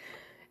glass?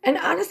 And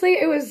honestly,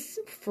 it was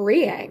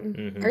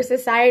freeing. Our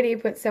society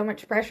put so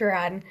much pressure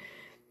on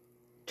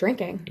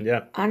drinking,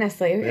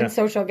 honestly, in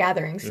social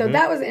gatherings. So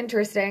that was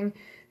interesting.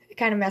 It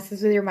kind of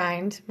messes with your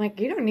mind. I'm like,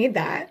 you don't need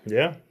that.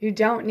 Yeah. You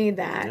don't need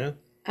that. Yeah.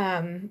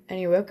 And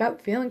you woke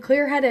up feeling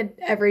clear-headed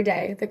every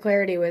day. The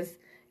clarity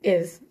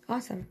is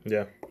awesome.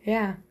 Yeah.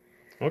 Yeah.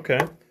 Okay.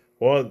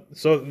 Well,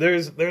 so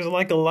there's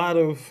like a lot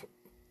of,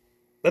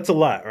 that's a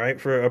lot,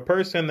 right? For a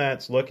person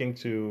that's looking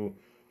to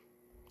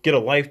get a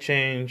life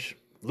change,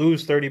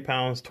 lose 30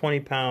 pounds,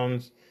 20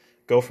 pounds,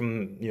 go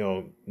from,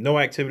 no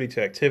activity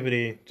to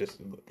activity.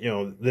 Just,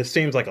 this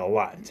seems like a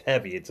lot. It's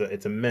heavy.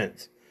 It's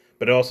immense,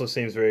 but it also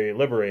seems very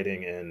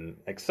liberating and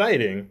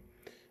exciting.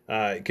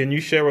 Can you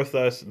share with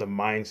us the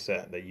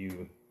mindset that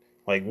you,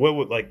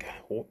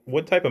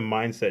 what type of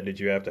mindset did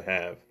you have to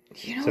have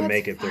to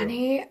make it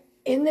funny? through?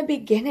 In the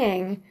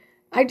beginning,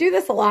 I do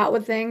this a lot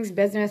with things,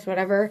 business,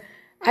 whatever.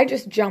 I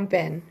just jump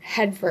in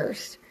head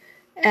first.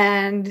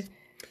 And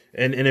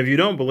if you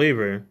don't believe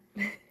her,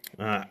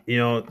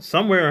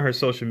 somewhere on her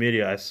social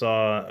media, I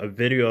saw a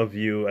video of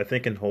you, I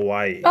think in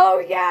Hawaii.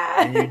 Oh,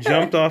 yeah. And you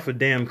jumped off a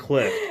damn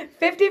cliff.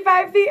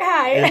 55 feet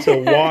high.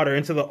 Into water,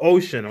 into the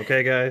ocean,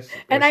 okay, guys?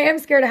 And I am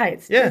scared of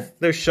heights. Yeah,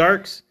 there's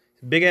sharks,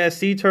 big-ass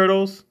sea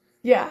turtles.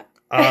 Yeah.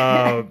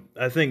 I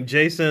think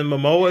Jason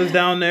Momoa is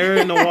down there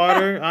in the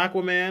water,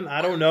 Aquaman,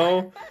 I don't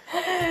know.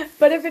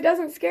 But if it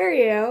doesn't scare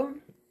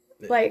you,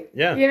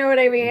 you know what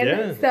I mean?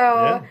 Yeah.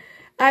 So,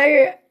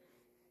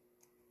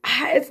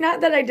 it's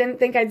not that I didn't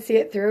think I'd see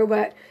it through,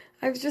 but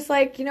I was just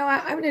like,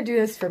 I'm going to do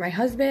this for my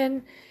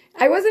husband.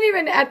 I wasn't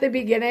even at the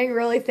beginning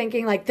really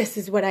thinking this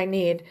is what I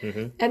need.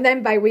 And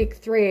then by week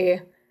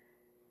 3,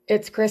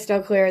 it's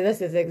crystal clear.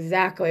 This is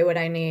exactly what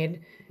I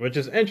need. Which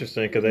is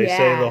interesting because they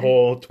say the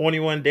whole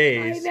 21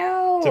 days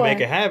to make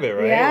a habit,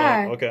 right?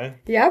 Yeah. Okay.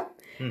 Yep.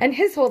 And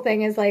his whole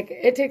thing is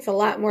it takes a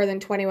lot more than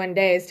 21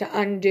 days to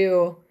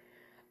undo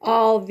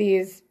all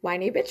these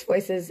whiny bitch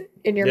voices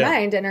in your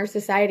mind. And our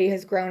society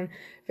has grown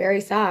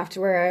very soft.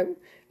 We're a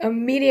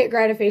immediate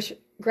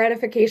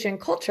gratification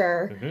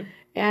culture,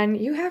 and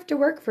you have to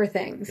work for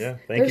things. Yeah,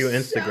 thank you,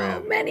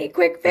 Instagram. So many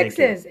quick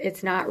fixes.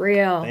 It's not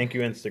real. Thank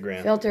you,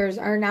 Instagram. Filters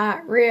are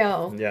not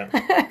real.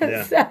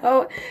 Yeah.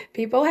 So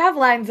people have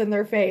lines in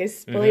their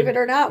face. Believe it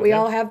or not, we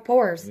all have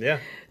pores. Yeah.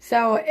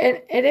 So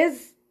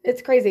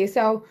it's crazy.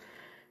 So,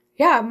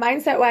 yeah,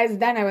 mindset wise,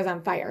 then I was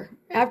on fire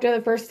after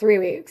the first 3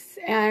 weeks.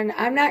 And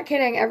I'm not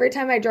kidding. Every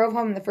time I drove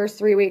home in the first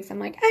 3 weeks, I'm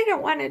like, I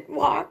don't want to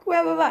walk,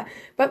 blah, blah, blah.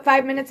 But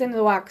 5 minutes into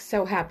the walk,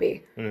 so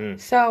happy.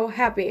 So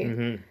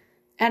happy.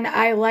 And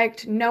I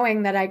liked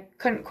knowing that I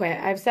couldn't quit.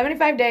 I have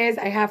 75 days.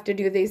 I have to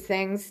do these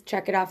things.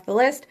 Check it off the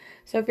list.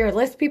 So if you're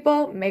list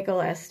people, make a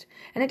list.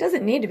 And it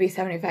doesn't need to be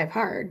 75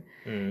 hard.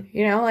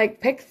 You know,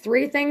 like pick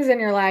 3 things in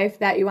your life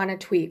that you want to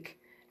tweak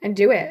and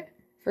do it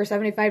for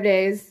 75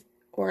 days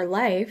or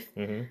life.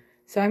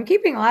 So I'm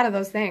keeping a lot of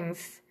those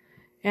things.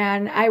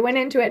 And I went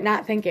into it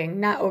not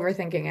thinking, not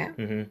overthinking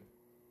it.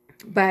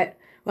 But,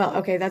 well,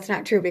 okay, that's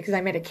not true because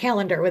I made a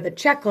calendar with a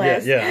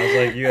checklist. Yeah. I was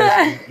like,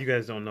 you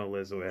guys don't know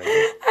Liz the way I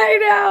do. I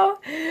know.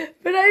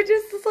 But I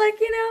just was like,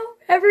 you know,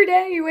 every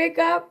day you wake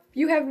up,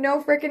 you have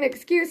no freaking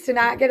excuse to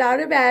not get out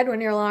of bed when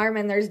your alarm,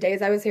 and there's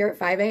days I was here at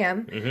 5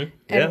 a.m.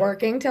 And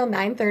working till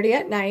 9:30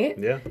 at night.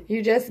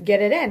 You just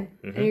get it in,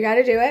 and you got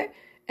to do it.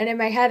 And in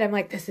my head, I'm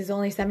like, this is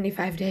only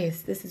 75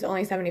 days. This is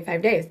only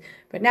 75 days.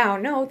 But now,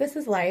 no, this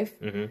is life.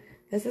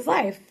 This is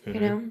life,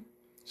 you know?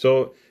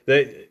 So,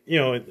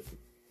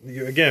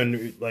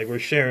 again, like we're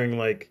sharing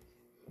like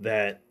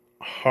that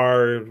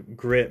hard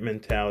grit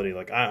mentality.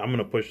 Like I'm going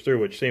to push through,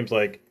 which seems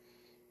like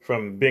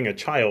from being a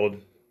child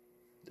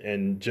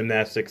and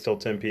gymnastics till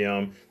 10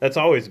 p.m., that's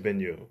always been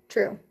you.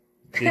 True.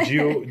 Did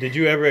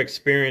you ever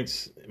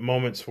experience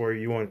moments where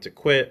you wanted to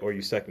quit or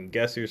you second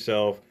guess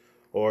yourself?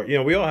 Or, you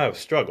know, we all have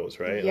struggles,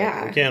 right?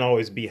 Yeah. Like, we can't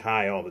always be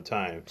high all the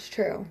time. It's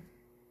true.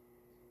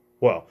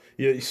 Well,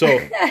 so,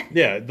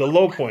 yeah, the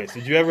low points.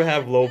 Did you ever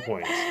have low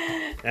points?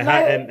 And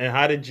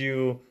how did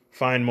you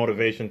find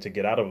motivation to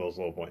get out of those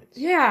low points?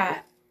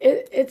 Yeah,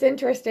 it's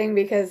interesting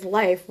because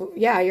life,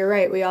 yeah, you're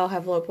right. We all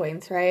have low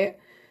points, right?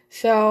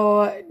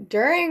 So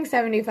during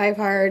 75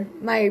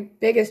 Hard, my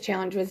biggest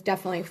challenge was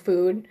definitely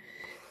food.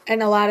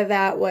 And a lot of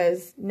that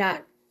was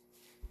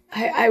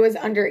I was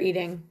under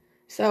eating.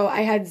 So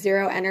I had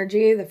zero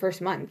energy the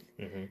first month,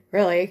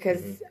 really,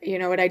 because you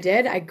know what I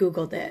did? I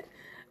Googled it.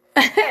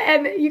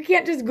 And you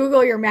can't just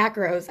Google your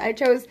macros. I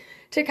chose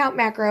to count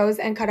macros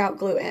and cut out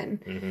gluten.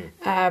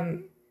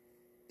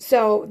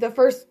 So the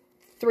first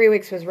 3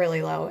 weeks was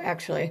really low,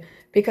 actually,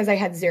 because I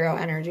had zero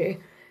energy.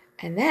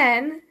 And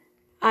then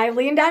I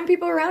leaned on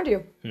people around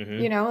you.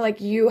 You know,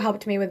 like you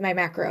helped me with my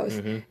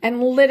macros.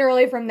 And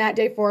literally from that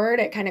day forward,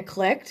 it kind of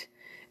clicked.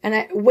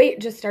 And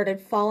weight just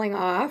started falling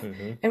off.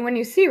 And when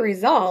you see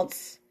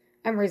results,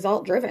 I'm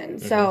result driven.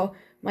 So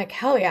I'm like,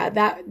 hell yeah,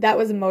 that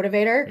was a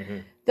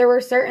motivator. There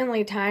were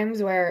certainly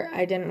times where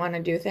I didn't want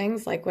to do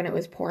things, like when it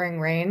was pouring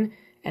rain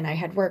and I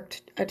had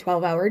worked a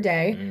 12-hour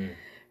day.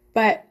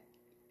 But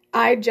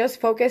I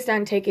just focused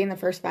on taking the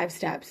first 5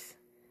 steps.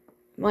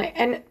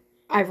 And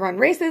I've run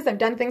races, I've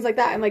done things like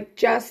that. I'm like,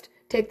 just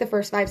take the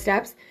first 5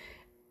 steps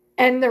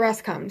and the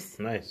rest comes.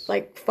 Nice.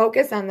 Like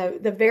focus on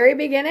the very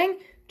beginning,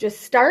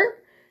 just start.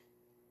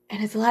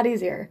 And it's a lot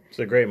easier. It's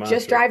a great mantra.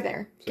 Just drive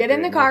there. Get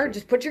in the car,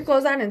 just put your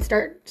clothes on and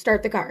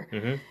start the car.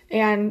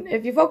 And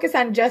if you focus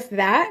on just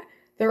that,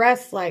 the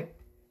rest, like,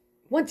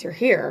 once you're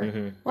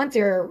here, once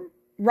you're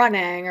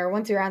running or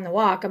once you're on the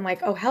walk, I'm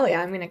like, oh, hell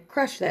yeah, I'm going to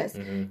crush this.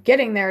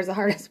 Getting there is the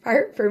hardest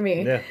part for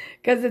me.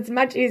 Because it's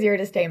much easier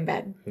to stay in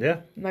bed.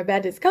 My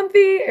bed is comfy.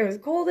 It was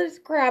cold as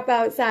crap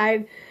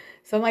outside.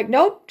 So I'm like,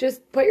 nope,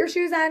 just put your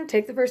shoes on,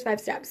 take the first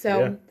 5 steps.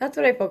 So that's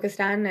what I focused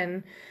on.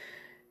 And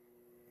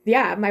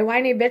yeah, my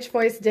whiny bitch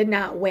voice did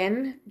not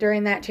win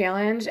during that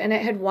challenge, and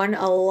it had won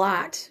a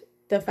lot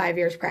the 5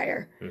 years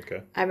prior.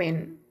 I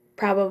mean,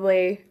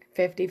 probably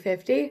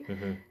 50-50.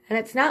 And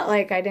it's not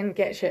like I didn't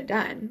get shit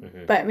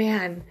done. But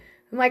man,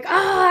 I'm like,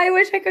 I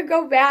wish I could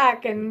go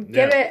back and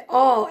give it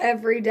all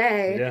every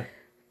day.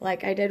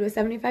 Like I did with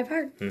 75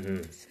 Hard.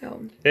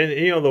 So, and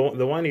you know,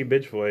 the whiny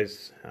bitch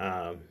voice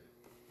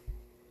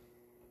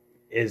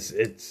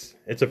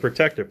it's a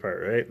protector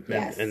part, right?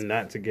 Yes. And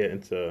not to get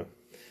into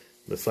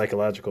the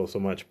psychological so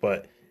much,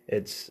 but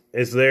it's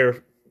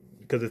there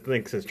because it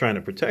thinks it's trying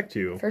to protect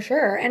you. For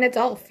sure. And it's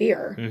all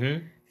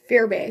fear.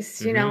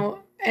 Fear-based, you know,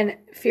 and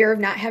fear of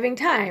not having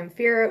time,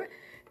 fear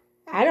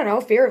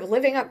of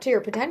living up to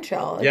your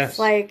potential. It's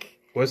like...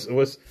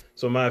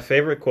 So my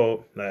favorite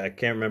quote, I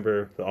can't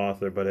remember the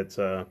author, but it's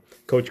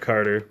Coach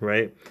Carter,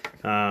 right?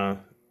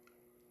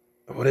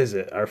 What is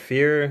it? Our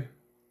fear...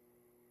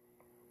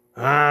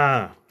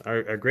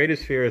 Our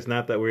greatest fear is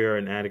not that we are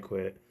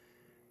inadequate.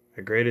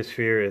 Our greatest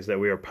fear is that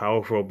we are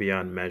powerful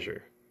beyond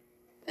measure.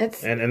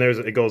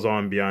 It goes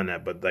on beyond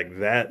that, but like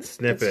that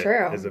snippet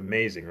is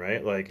amazing,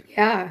 right? Like,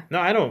 no,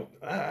 I don't.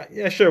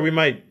 Sure, we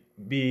might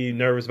be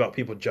nervous about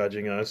people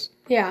judging us.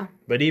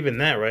 But even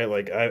that, right?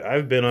 Like,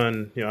 I've been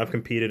on, you know, I've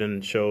competed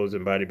in shows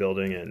in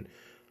bodybuilding, and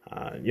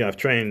you know, I've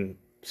trained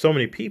so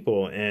many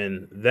people,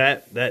 and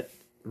that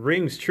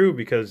rings true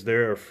because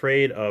they're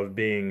afraid of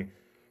being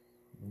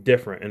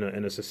different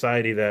in a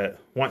society that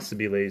wants to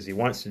be lazy,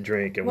 wants to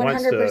drink, and 100%.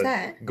 Wants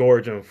to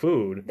gorge on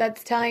food.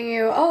 That's telling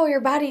you, oh,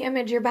 your body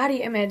image.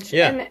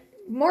 And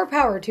more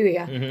power to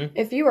you.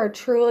 If you are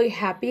truly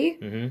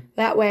happy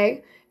that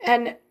way.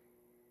 And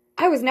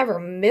I was never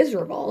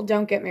miserable,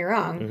 don't get me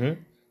wrong.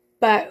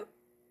 But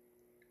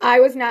I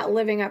was not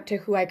living up to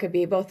who I could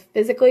be, both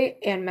physically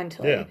and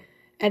mentally. Yeah.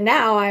 And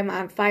now I'm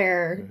on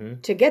fire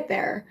to get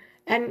there.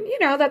 And,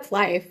 that's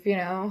life,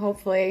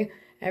 hopefully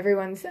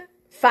everyone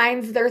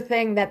finds their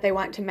thing that they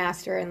want to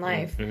master in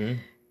life.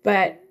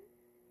 But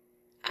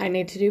I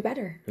need to do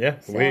better. Yeah.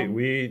 So.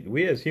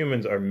 We as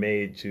humans are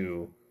made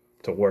to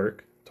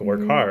work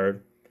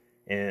hard.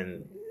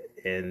 And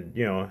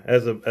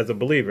as a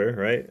believer,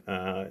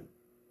 right?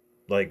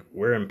 Like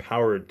we're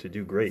empowered to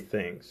do great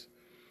things.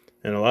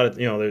 And a lot of,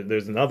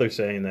 there's another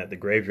saying that the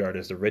graveyard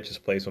is the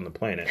richest place on the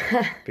planet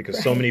because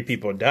right. So many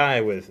people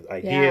die with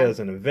ideas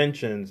and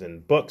inventions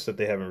and books that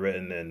they haven't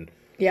written and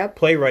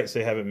playwrights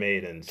they haven't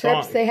made and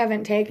trips they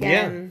haven't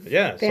taken.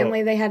 Yeah.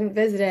 Family they hadn't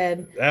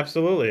visited.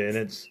 Absolutely. And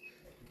it's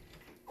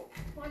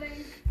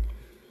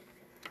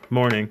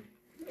morning.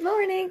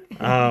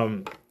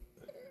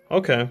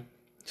 Okay.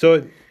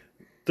 So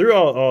through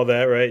all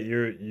that, right?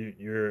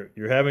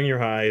 You're having your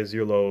highs,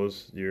 your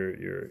lows.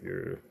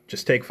 You're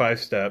just take 5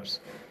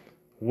 steps.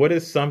 What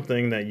is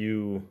something that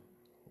you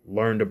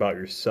learned about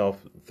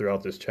yourself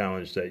throughout this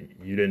challenge that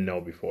you didn't know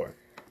before?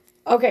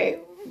 Okay,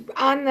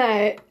 on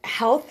the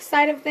health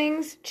side of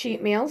things,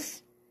 cheat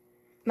meals.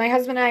 My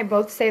husband and I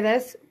both say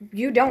this.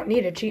 You don't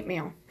need a cheat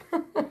meal.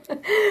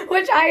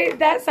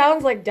 That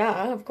sounds like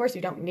duh. Of course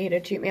you don't need a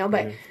cheat meal.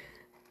 But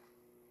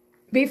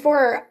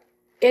before,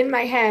 in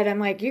my head, I'm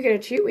like, you get a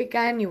cheat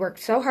weekend. You worked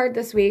so hard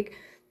this week.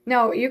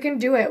 No, you can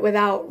do it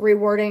without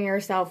rewarding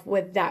yourself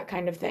with that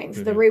kind of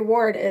things. The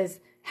reward is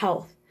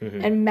health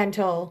and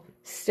mental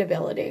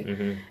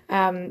stability.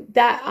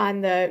 That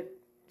on the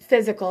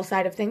physical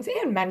side of things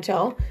and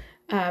mental.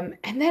 And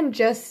then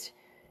just,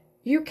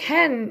 you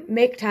can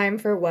make time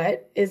for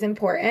what is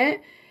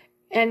important.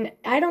 And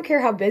I don't care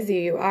how busy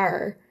you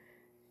are.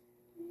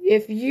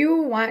 If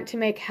you want to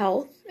make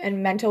health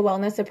and mental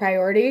wellness a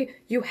priority,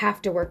 you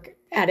have to work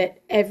at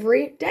it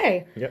every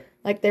day. Yep.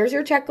 Like there's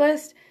your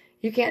checklist.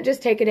 You can't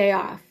just take a day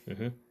off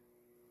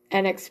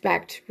and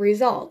expect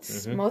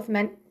results,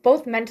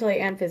 both mentally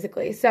and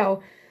physically.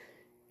 So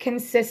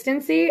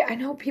consistency, I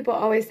know people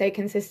always say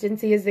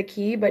consistency is the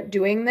key, but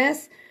doing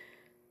this,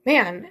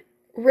 man,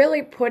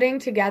 really putting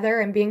together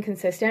and being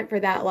consistent for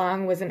that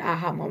long was an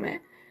aha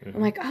moment.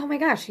 I'm like, oh my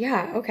gosh,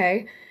 yeah,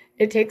 okay.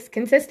 It takes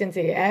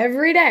consistency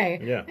every day.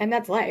 Yeah. And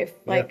that's life.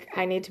 Like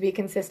I need to be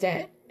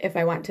consistent if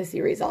I want to see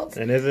results.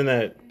 And isn't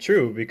that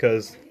true?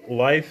 Because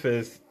life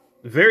is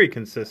very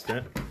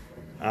consistent.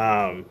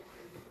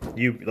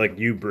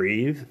 You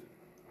breathe,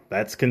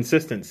 that's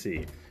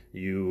consistency.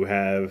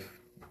 You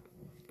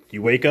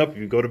wake up,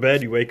 you go to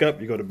bed, you wake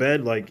up, you go to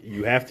bed. Like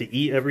you have to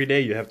eat every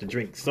day. You have to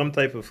drink some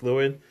type of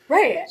fluid.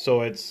 Right.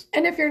 So and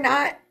if you're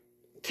not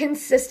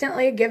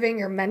consistently giving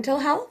your mental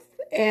health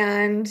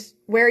and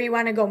where you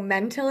want to go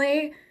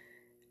mentally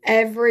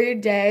every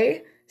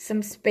day,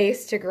 some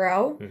space to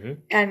grow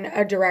and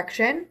a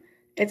direction,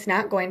 it's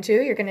not going to.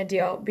 You're going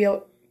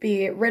to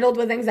be riddled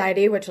with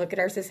anxiety, which look at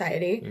our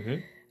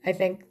society. I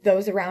think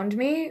those around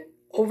me,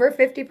 over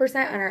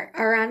 50%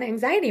 are on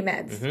anxiety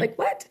meds. Like,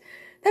 what?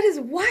 That is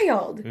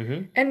wild.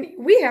 And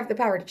we have the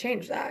power to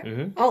change that.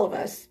 All of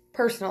us,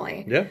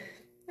 personally. Yeah.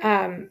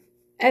 And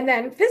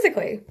then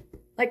physically.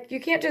 Like,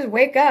 you can't just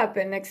wake up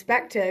and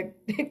expect to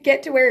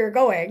get to where you're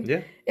going.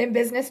 Yeah. In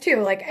business, too.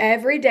 Like,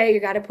 every day you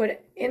got to put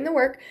in the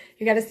work.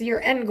 You got to see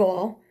your end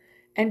goal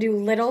and do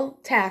little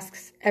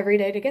tasks every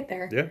day to get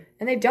there. Yeah.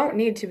 And they don't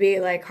need to be,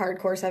 like,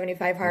 hardcore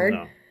 75 hard.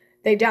 No.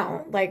 They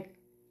don't. Like,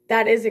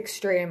 that is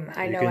extreme.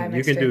 I'm extreme.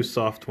 You can do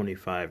soft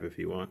 25 if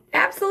you want.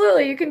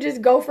 Absolutely. You can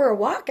just go for a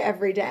walk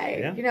every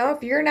day. Yeah.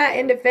 If you're not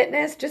into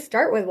fitness, just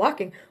start with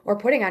walking or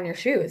putting on your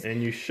shoes.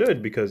 And you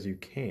should, because you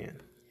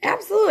can.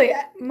 Absolutely.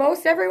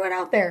 Most everyone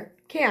out there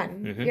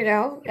can,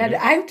 And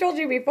I've told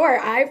you before,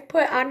 I've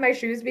put on my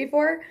shoes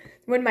before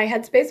when my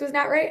headspace was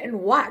not right and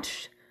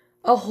watched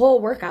a whole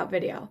workout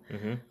video.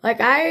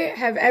 Like I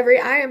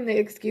am the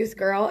excuse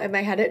girl in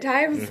my head at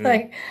times.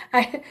 Like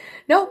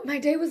nope, my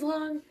day was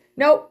long.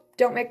 Nope,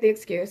 don't make the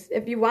excuse.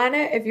 If you want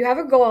it, if you have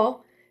a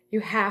goal,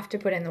 you have to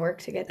put in the work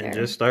to get there. And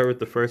just start with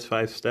the first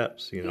 5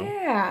 steps,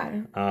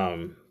 Yeah.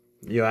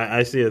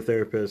 I see a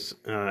therapist,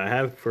 I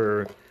have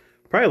for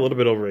probably a little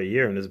bit over a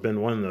year, and it's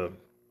been one of the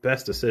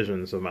best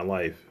decisions of my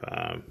life.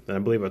 And I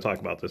believe I talked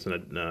about this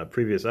in a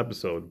previous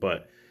episode,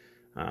 but,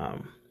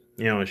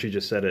 and she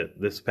just said it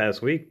this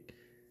past week.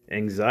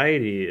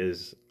 Anxiety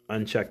is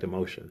unchecked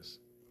emotions.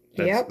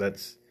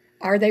 That's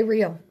Are they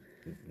real?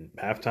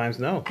 Half times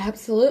no.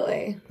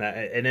 Absolutely.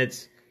 And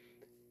it's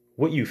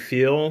what you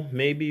feel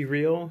may be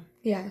real.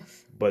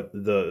 Yes. But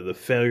the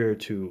failure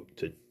to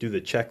do the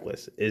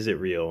checklist, is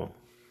it real?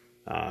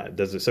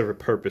 Does it serve a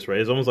purpose, right?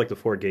 It's almost like the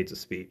 4 gates of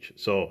speech.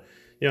 So,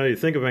 you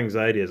think of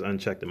anxiety as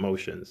unchecked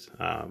emotions.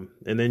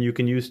 And then you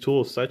can use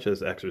tools such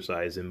as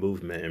exercise and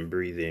movement and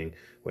breathing,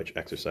 which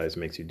exercise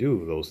makes you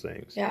do those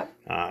things. Yeah.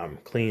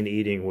 Clean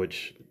eating,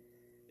 which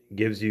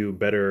gives you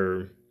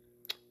better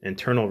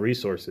internal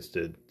resources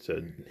to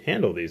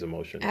handle these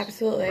emotions.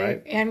 Absolutely.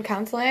 Right? And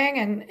counseling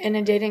and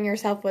inundating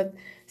yourself with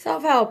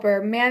self-help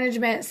or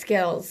management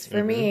skills.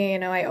 For me,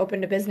 I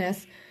opened a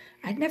business.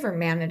 I'd never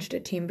managed a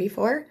team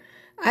before.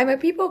 I'm a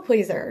people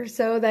pleaser.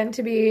 So then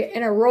to be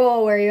in a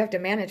role where you have to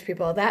manage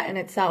people, that in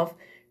itself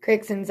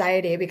creates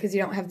anxiety because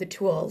you don't have the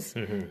tools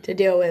to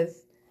deal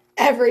with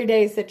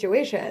everyday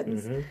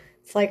situations.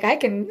 It's like I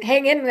can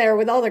hang in there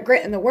with all the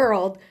grit in the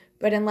world,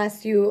 but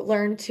unless you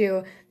learn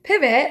to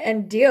pivot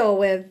and deal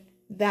with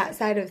that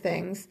side of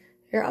things,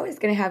 you're always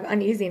going to have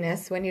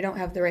uneasiness when you don't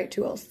have the right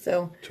tools.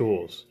 So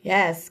Tools.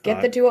 Yes,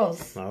 get the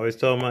tools. I always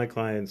tell my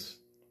clients,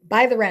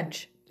 buy the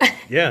wrench.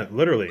 yeah,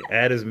 literally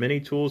add as many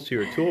tools to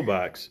your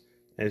toolbox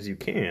as you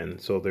can.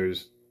 So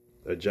there's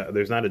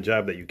not a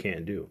job that you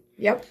can't do.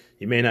 Yep.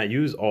 You may not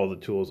use all the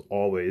tools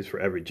always for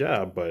every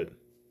job, but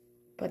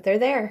they're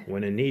there.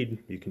 When in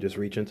need, you can just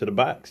reach into the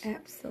box.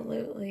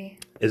 Absolutely.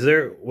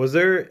 Was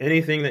there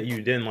anything that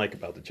you didn't like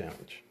about the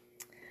challenge?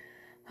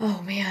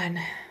 Oh man.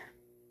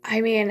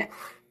 I mean,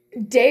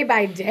 day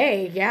by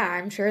day, yeah,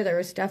 I'm sure there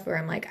was stuff where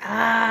I'm like,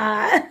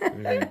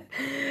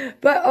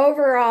 But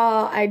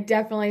overall, I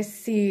definitely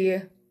see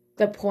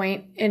the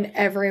point in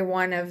every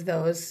one of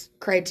those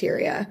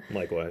criteria.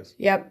 Likewise.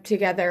 Yep,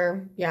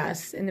 together,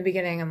 yes. In the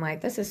beginning, I'm like,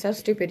 this is so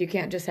stupid. You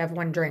can't just have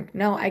one drink.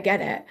 No, I get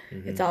it.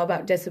 It's all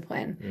about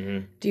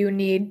discipline. Do you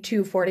need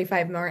 2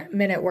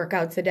 45-minute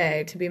workouts a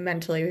day to be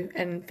mentally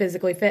and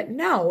physically fit?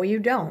 No, you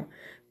don't.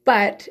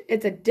 But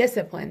it's a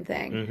discipline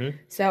thing.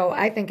 So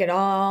I think it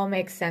all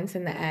makes sense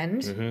in the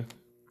end.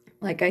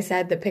 Like I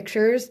said, the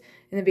pictures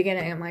in the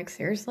beginning, I'm like,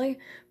 seriously?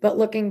 But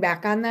looking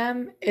back on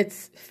them,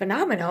 it's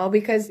phenomenal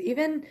because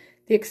even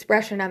the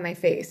expression on my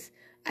face,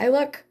 I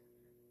look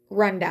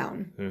run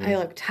down. I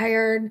look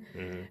tired.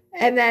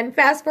 And then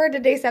fast forward to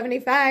day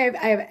 75,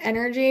 I have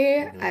energy.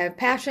 I have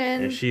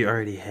passion. And she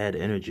already had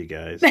energy,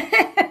 guys.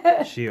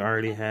 She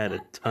already had a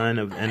ton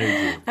of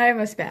energy. I'm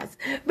a spaz.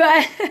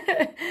 But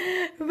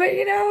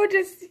you know,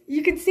 just,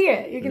 you can see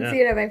it. You can see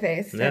it on my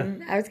face. Yeah.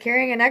 And I was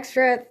carrying an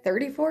extra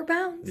 34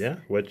 pounds. Yeah,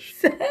 which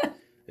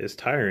is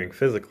tiring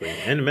physically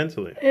and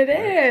mentally. It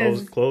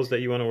is. Clothes that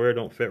you want to wear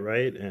don't fit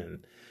right. And,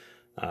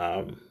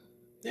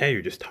 yeah,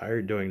 you're just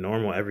tired doing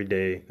normal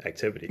everyday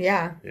activities.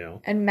 Yeah. You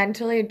know? And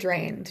mentally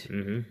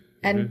drained.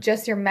 And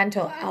just your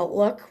mental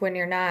outlook when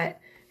you're not,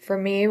 for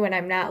me, when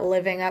I'm not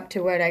living up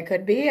to what I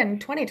could be.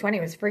 And 2020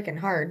 was freaking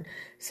hard.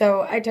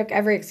 So I took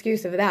every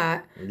excuse of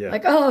that. Yeah.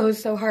 Like, oh, it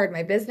was so hard.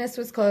 My business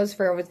was closed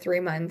for over 3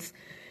 months.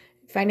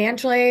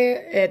 Financially,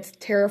 it's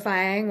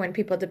terrifying when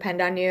people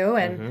depend on you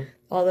and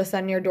all of a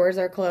sudden your doors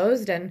are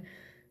closed. And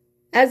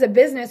as a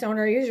business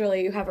owner,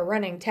 usually you have a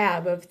running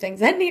tab of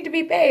things that need to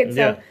be paid.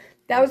 So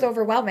that was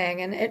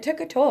overwhelming and it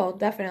took a toll,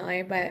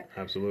 definitely. But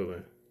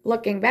absolutely,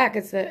 looking back,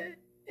 it's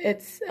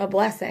a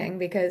blessing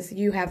because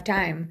you have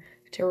time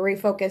to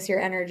refocus your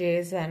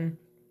energies and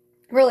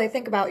really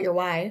think about your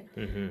why.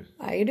 Why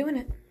are you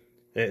doing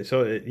it?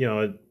 So, you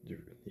know,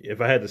 if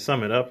I had to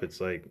sum it up,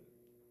 it's like,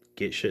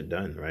 get shit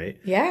done, right?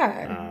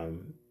 Yeah.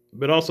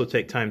 But also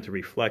take time to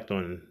reflect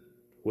on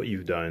what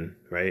you've done,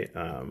 right?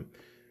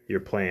 Your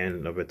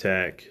plan of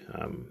attack,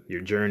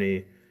 your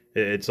journey.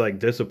 It's like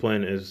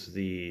discipline is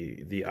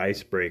the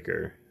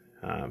icebreaker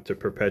to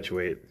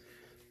perpetuate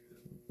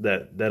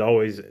that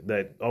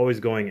always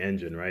going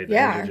engine, right? The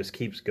engine just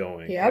keeps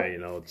going, right? You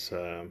know, it's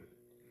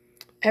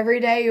every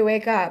day you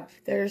wake up,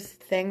 there's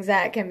things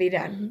that can be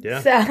done.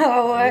 Yeah.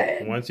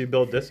 So once you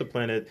build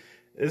discipline,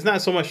 it's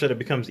not so much that it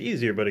becomes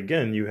easier, but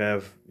again,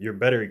 you're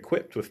better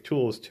equipped with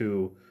tools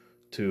to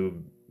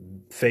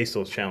face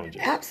those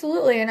challenges.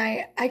 Absolutely, and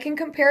I can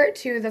compare it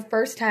to the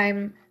first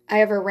time I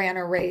ever ran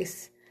a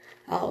race.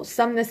 I'll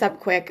sum this up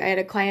quick. I had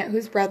a client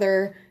whose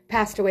brother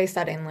passed away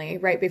suddenly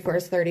right before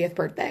his 30th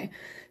birthday.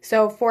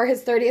 So for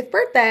his 30th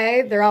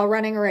birthday, they're all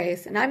running a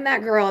race. And I'm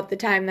that girl at the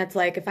time that's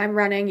like, if I'm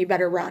running, you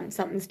better run.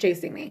 Something's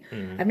chasing me.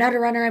 I'm not a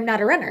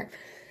runner.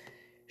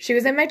 She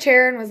was in my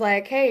chair and was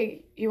like,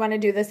 hey, you want to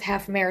do this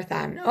half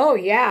marathon? Oh,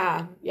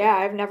 yeah. Yeah,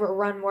 I've never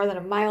run more than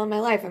a mile in my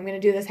life. I'm going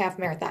to do this half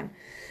marathon.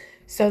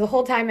 So the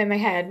whole time in my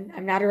head,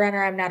 I'm not a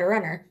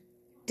runner.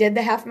 Did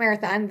the half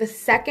marathon. The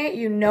second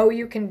you know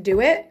you can do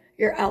it,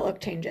 your outlook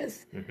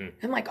changes.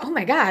 I'm like, oh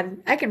my God,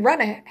 I can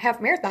run a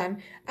half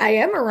marathon. I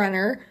am a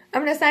runner.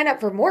 I'm going to sign up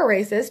for more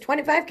races,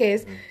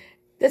 25Ks.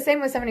 The same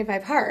with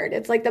 75 hard.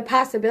 It's like the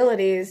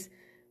possibilities.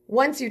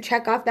 Once you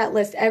check off that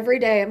list every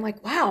day, I'm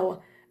like,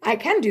 wow, I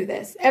can do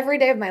this every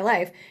day of my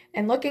life.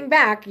 And looking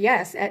back,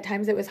 yes, at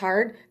times it was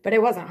hard, but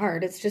it wasn't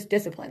hard. It's just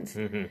disciplines.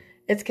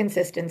 It's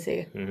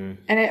consistency. And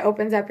it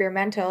opens up your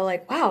mental,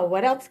 like, wow,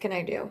 what else can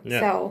I do?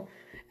 Yeah. So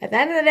at the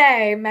end of the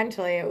day,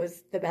 mentally, it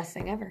was the best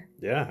thing ever.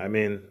 Yeah, I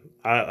mean,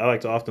 I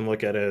like to often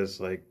look at it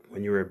as like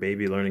when you were a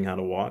baby learning how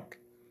to walk.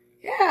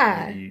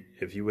 Yeah.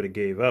 If you would have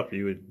gave up,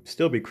 you would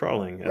still be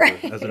crawling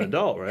as an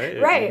adult, right?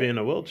 Right. You'd be in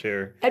a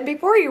wheelchair. And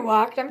before you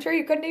walked, I'm sure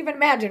you couldn't even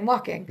imagine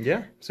walking.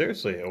 Yeah,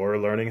 seriously. Or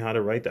learning how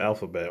to write the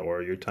alphabet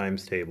or your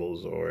times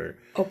tables or...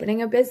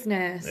 opening a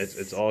business.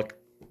 It's all...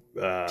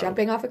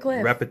 jumping off a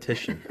cliff.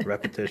 Repetition.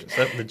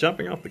 So the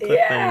jumping off the cliff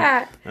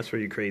thing, that's for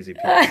you crazy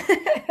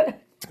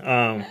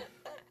people.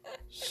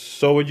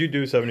 So would you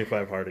do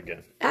 75 hard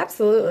again?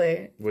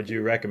 Absolutely. Would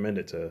you recommend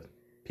it to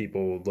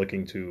people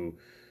looking to,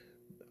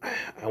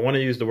 I want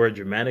to use the word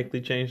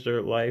dramatically change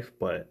their life,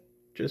 but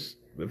just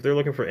if they're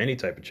looking for any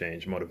type of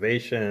change,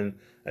 motivation,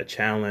 a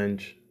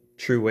challenge,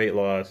 true weight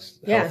loss,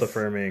 health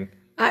affirming.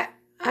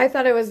 I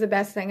thought it was the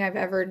best thing I've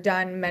ever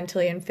done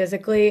mentally and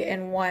physically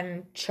in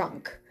one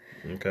chunk.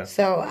 Okay.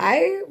 So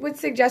I would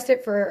suggest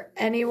it for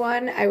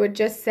anyone. I would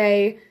just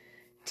say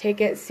take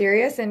it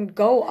serious and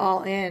go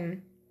all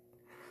in.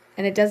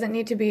 And it doesn't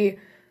need to be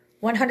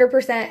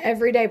 100%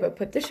 every day, but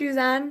put the shoes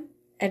on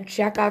and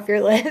check off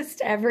your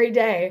list every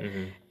day.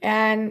 Mm-hmm.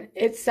 And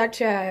it's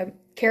such a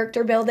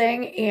character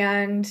building,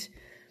 and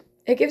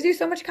it gives you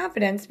so much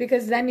confidence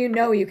because then you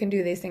know you can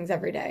do these things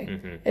every day.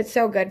 Mm-hmm. It's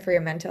so good for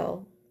your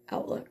mental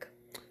outlook.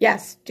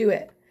 Yes, do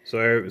it. So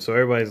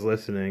everybody's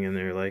listening, and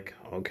they're like,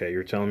 okay,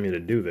 you're telling me to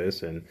do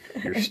this, and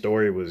your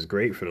story was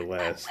great for the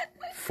last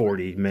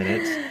 40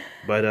 minutes,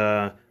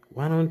 but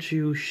why don't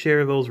you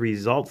share those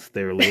results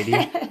there, lady?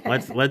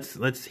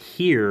 Let's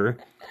hear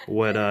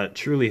what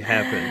truly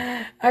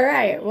happened. All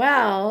right,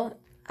 well,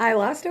 I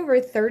lost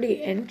over 30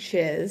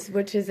 inches,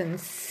 which is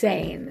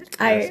insane.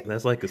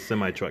 That's like a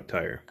semi-truck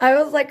tire. I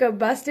was like a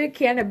busted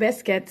can of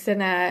biscuits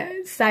in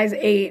a size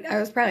 8. I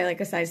was probably like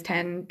a size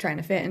 10 trying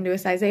to fit into a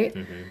size 8.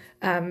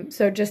 Mm-hmm.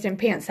 So just in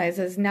pant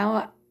sizes.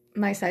 Now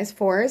my size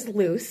 4 is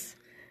loose,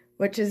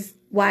 which is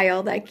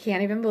wild. I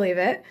can't even believe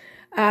it.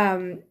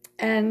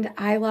 And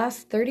I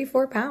lost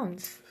 34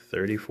 pounds.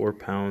 34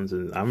 pounds,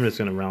 and I'm just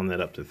going to round that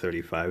up to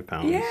 35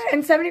 pounds. Yeah,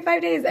 in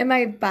 75 days. And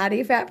my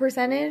body fat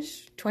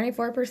percentage,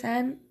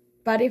 24%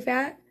 body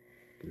fat.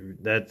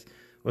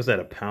 What's that,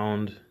 a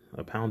pound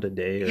a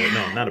day? Yeah.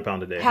 No, not a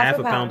pound a day. Half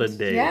a pound a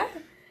day. Yeah,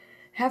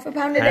 half a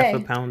pound a day.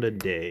 Half a pound a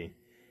day.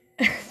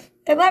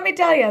 And let me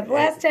tell you, the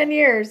last 10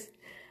 years,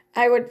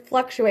 I would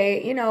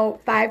fluctuate,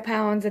 5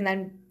 pounds and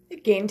then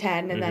gain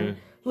 10 and then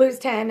lose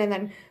 10 and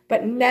then,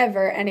 but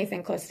never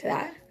anything close to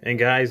that. And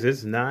guys,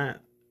 it's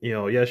not,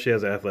 yes, she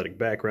has an athletic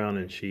background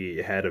and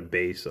she had a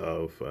base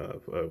of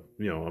a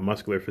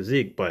muscular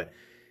physique, but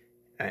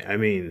I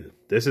mean,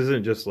 this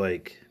isn't just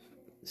like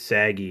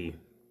saggy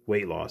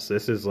weight loss.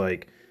 This is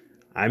like,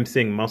 I'm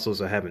seeing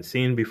muscles I haven't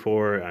seen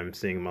before. I'm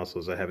seeing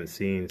muscles I haven't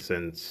seen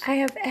since. I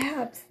have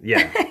abs.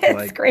 Yeah. It's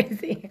like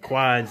crazy.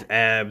 Quads,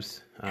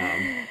 abs.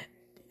 And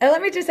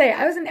let me just say,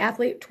 I was an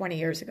athlete 20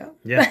 years ago.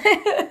 Yeah.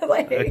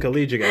 A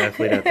collegiate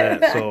athlete at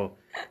that. So,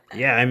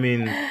 yeah, I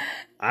mean,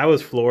 I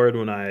was floored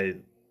when I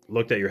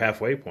looked at your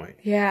halfway point.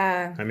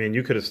 Yeah. I mean,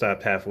 you could have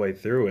stopped halfway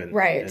through and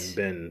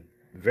been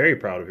very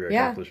proud of your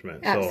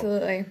accomplishment.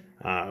 Absolutely.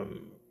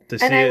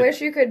 So, I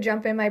wish you could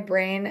jump in my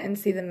brain and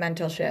see the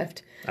mental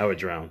shift. I would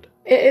drown.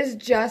 It is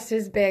just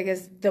as big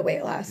as the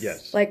weight loss.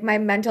 Yes. Like my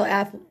mental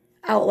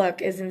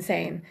outlook is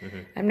insane. Mm-hmm.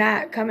 I'm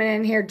not coming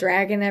in here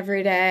dragging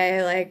every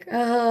day like,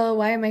 oh,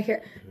 why am I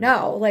here? Mm-hmm.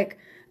 No, like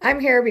I'm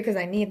here because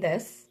I need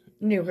this.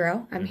 New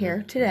girl, I'm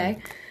here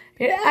today.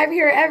 I'm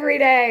here every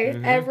day,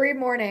 every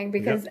morning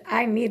because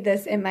I need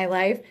this in my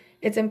life.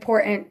 It's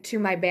important to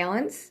my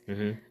balance.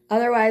 Mm-hmm.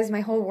 Otherwise,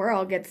 my whole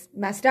world gets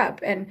messed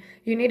up. And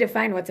you need to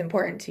find what's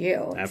important to you.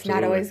 Absolutely. It's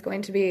not always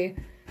going to be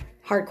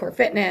hardcore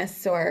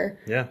fitness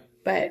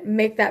but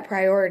make that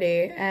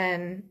priority.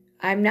 And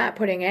I'm not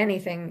putting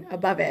anything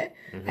above it.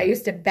 Mm-hmm. I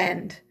used to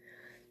bend.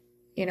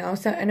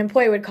 So an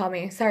employee would call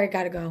me, sorry,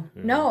 gotta go.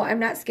 Mm-hmm. No, I'm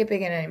not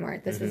skipping it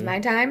anymore. This is my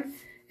time.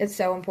 It's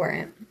so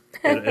important.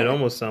 It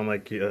almost sounded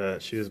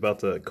like she was about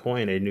to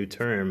coin a new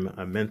term,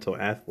 a mental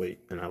athlete,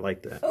 and I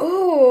like that.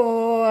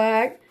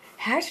 Ooh,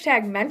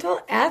 hashtag mental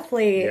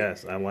athlete.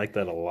 Yes, I like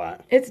that a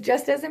lot. It's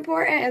just as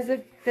important as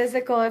the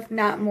physical, if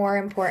not more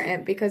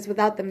important, because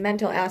without the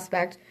mental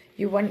aspect,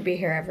 you wouldn't be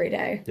here every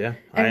day. Yeah.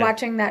 And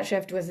watching that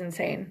shift was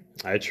insane.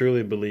 I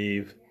truly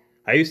believe,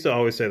 I used to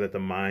always say that the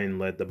mind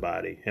led the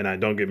body, and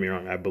don't get me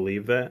wrong, I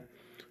believe that.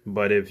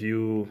 But if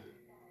you,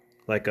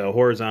 like a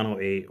horizontal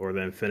 8 or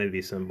the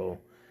infinity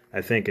symbol,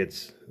 I think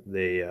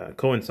they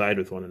coincide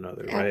with one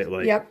another, right?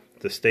 Like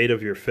the state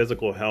of your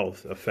physical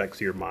health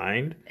affects your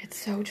mind. It's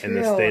so true. And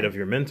the state of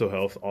your mental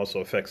health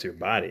also affects your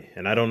body.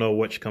 And I don't know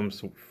which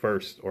comes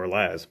first or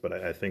last, but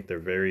I think they're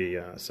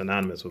very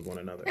synonymous with one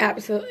another.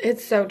 Absolutely.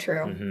 It's so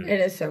true. Mm-hmm. It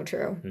is so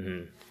true.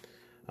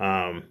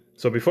 Mm-hmm.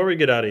 So before we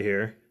get out of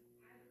here,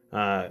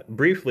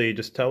 briefly,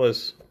 just tell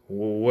us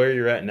where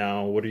you're at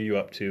now. What are you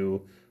up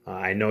to?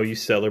 I know you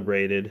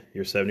celebrated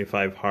your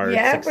 75 hard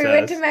success. We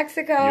went to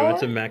Mexico. You went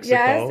to Mexico.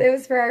 Yes, it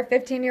was for our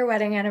 15-year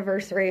wedding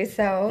anniversary.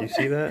 So you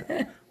see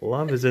that?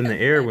 Love is in the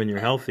air when you're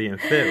healthy and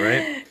fit,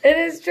 right? It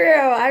is true.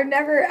 I've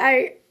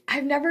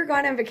never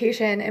gone on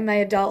vacation in my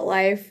adult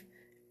life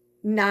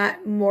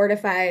not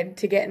mortified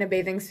to get in a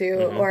bathing suit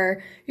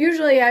or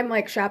usually I'm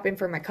like shopping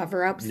for my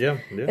cover-ups. Yeah.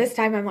 This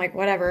time I'm like,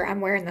 whatever,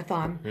 I'm wearing the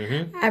thong.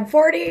 I'm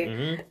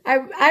 40.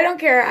 I don't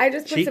care. I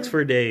just put cheeks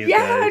for days.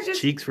 Yeah, guys.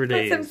 Just cheeks for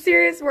days. Put some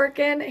serious work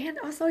in, and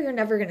also you're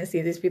never going to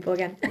see these people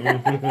again.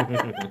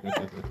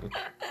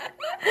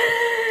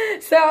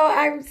 So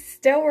I'm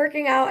still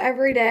working out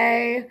every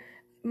day.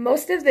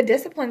 Most of the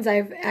disciplines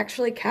I've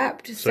actually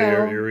kept. So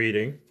you're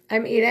eating.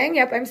 I'm eating.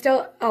 Yep. I'm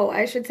still. Oh,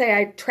 I should say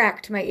I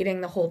tracked my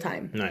eating the whole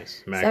time.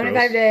 Nice. Macros.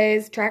 75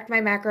 days. Tracked my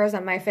macros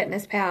on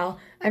MyFitnessPal.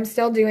 I'm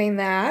still doing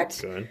that.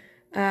 Good.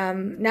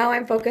 Now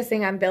I'm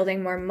focusing on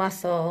building more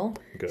muscle.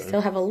 Good.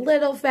 Still have a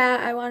little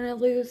fat I want to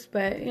lose,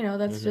 but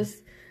that's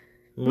just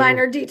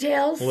minor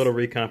details. A little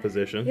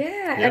recomposition.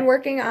 Yeah, and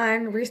working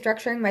on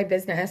restructuring my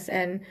business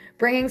and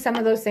bringing some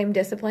of those same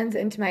disciplines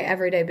into my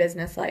everyday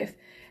business life.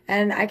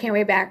 And I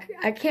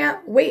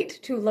can't wait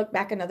to look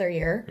back another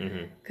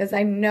year because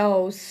I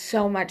know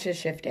so much is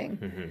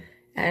shifting.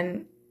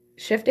 And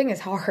shifting is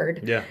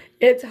hard. Yeah.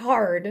 It's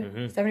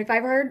hard.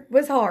 75 hard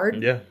was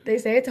hard. Yeah. They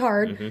say it's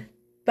hard,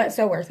 but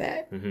so worth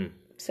it.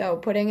 So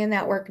putting in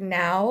that work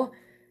now,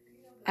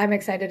 I'm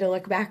excited to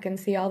look back and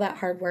see all that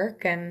hard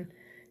work and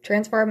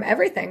transform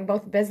everything,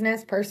 both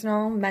business,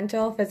 personal,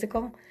 mental,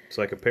 physical. It's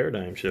like a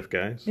paradigm shift,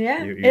 guys.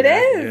 Yeah, it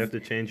is. You have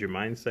to change your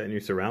mindset and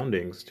your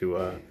surroundings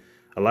to...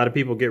 a lot of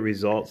people get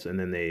results and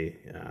then they,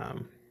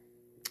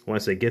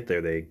 once they get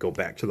there, they go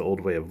back to the old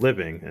way of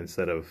living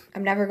instead of...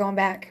 I'm never going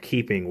back.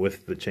 Keeping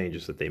with the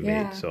changes that they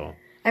made, so...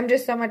 I'm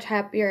just so much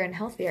happier and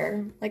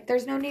healthier. Like,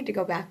 there's no need to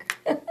go back.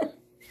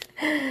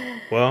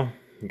 Well,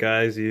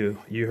 guys, you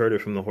heard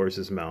it from the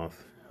horse's mouth.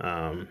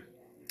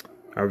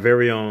 Our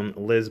very own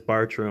Liz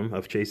Bartrom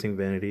of Chasing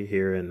Vanity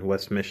here in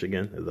West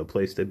Michigan, the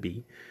place to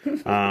be.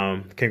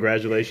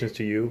 Congratulations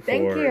to you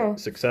for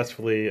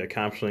successfully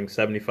accomplishing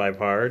 75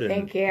 hard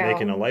and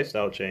making a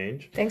lifestyle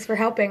change. Thanks for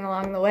helping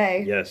along the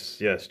way.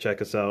 Yes.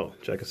 Check us out,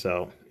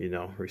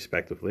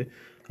 respectively.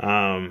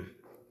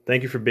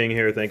 Thank you for being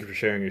here. Thank you for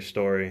sharing your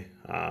story.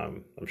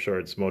 I'm sure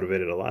it's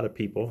motivated a lot of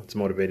people. It's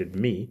motivated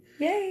me.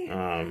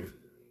 Yay.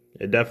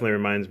 It definitely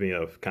reminds me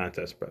of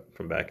contest prep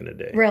from back in the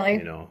day.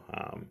 Really?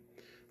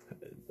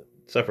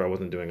 Except for I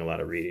wasn't doing a lot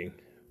of reading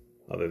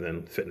other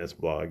than fitness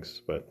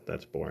blogs, but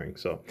that's boring.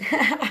 So,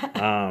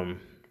 I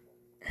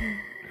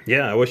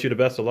wish you the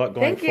best of luck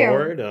going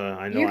forward.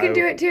 I know you can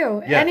do it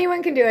too. Yeah.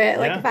 Anyone can do it.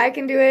 Like if I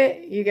can do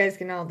it, you guys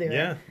can all do it.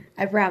 Yeah.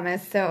 I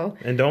promise. So.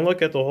 And don't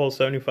look at the whole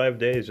 75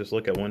 days. Just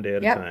look at one day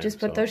at a time. Yep. Just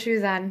put those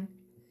shoes on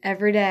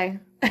every day.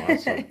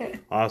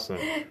 Awesome.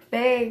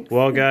 Thanks.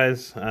 Well,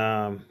 guys,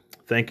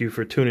 thank you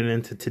for tuning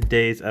into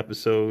today's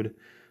episode.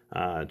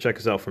 Check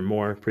us out for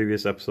more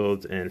previous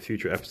episodes and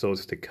future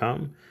episodes to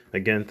come.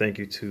 Again, thank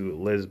you to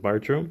Liz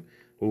Bartrom.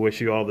 We wish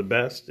you all the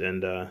best.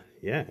 And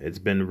it's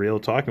been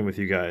real talking with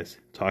you guys.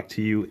 Talk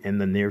to you in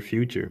the near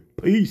future.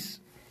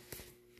 Peace.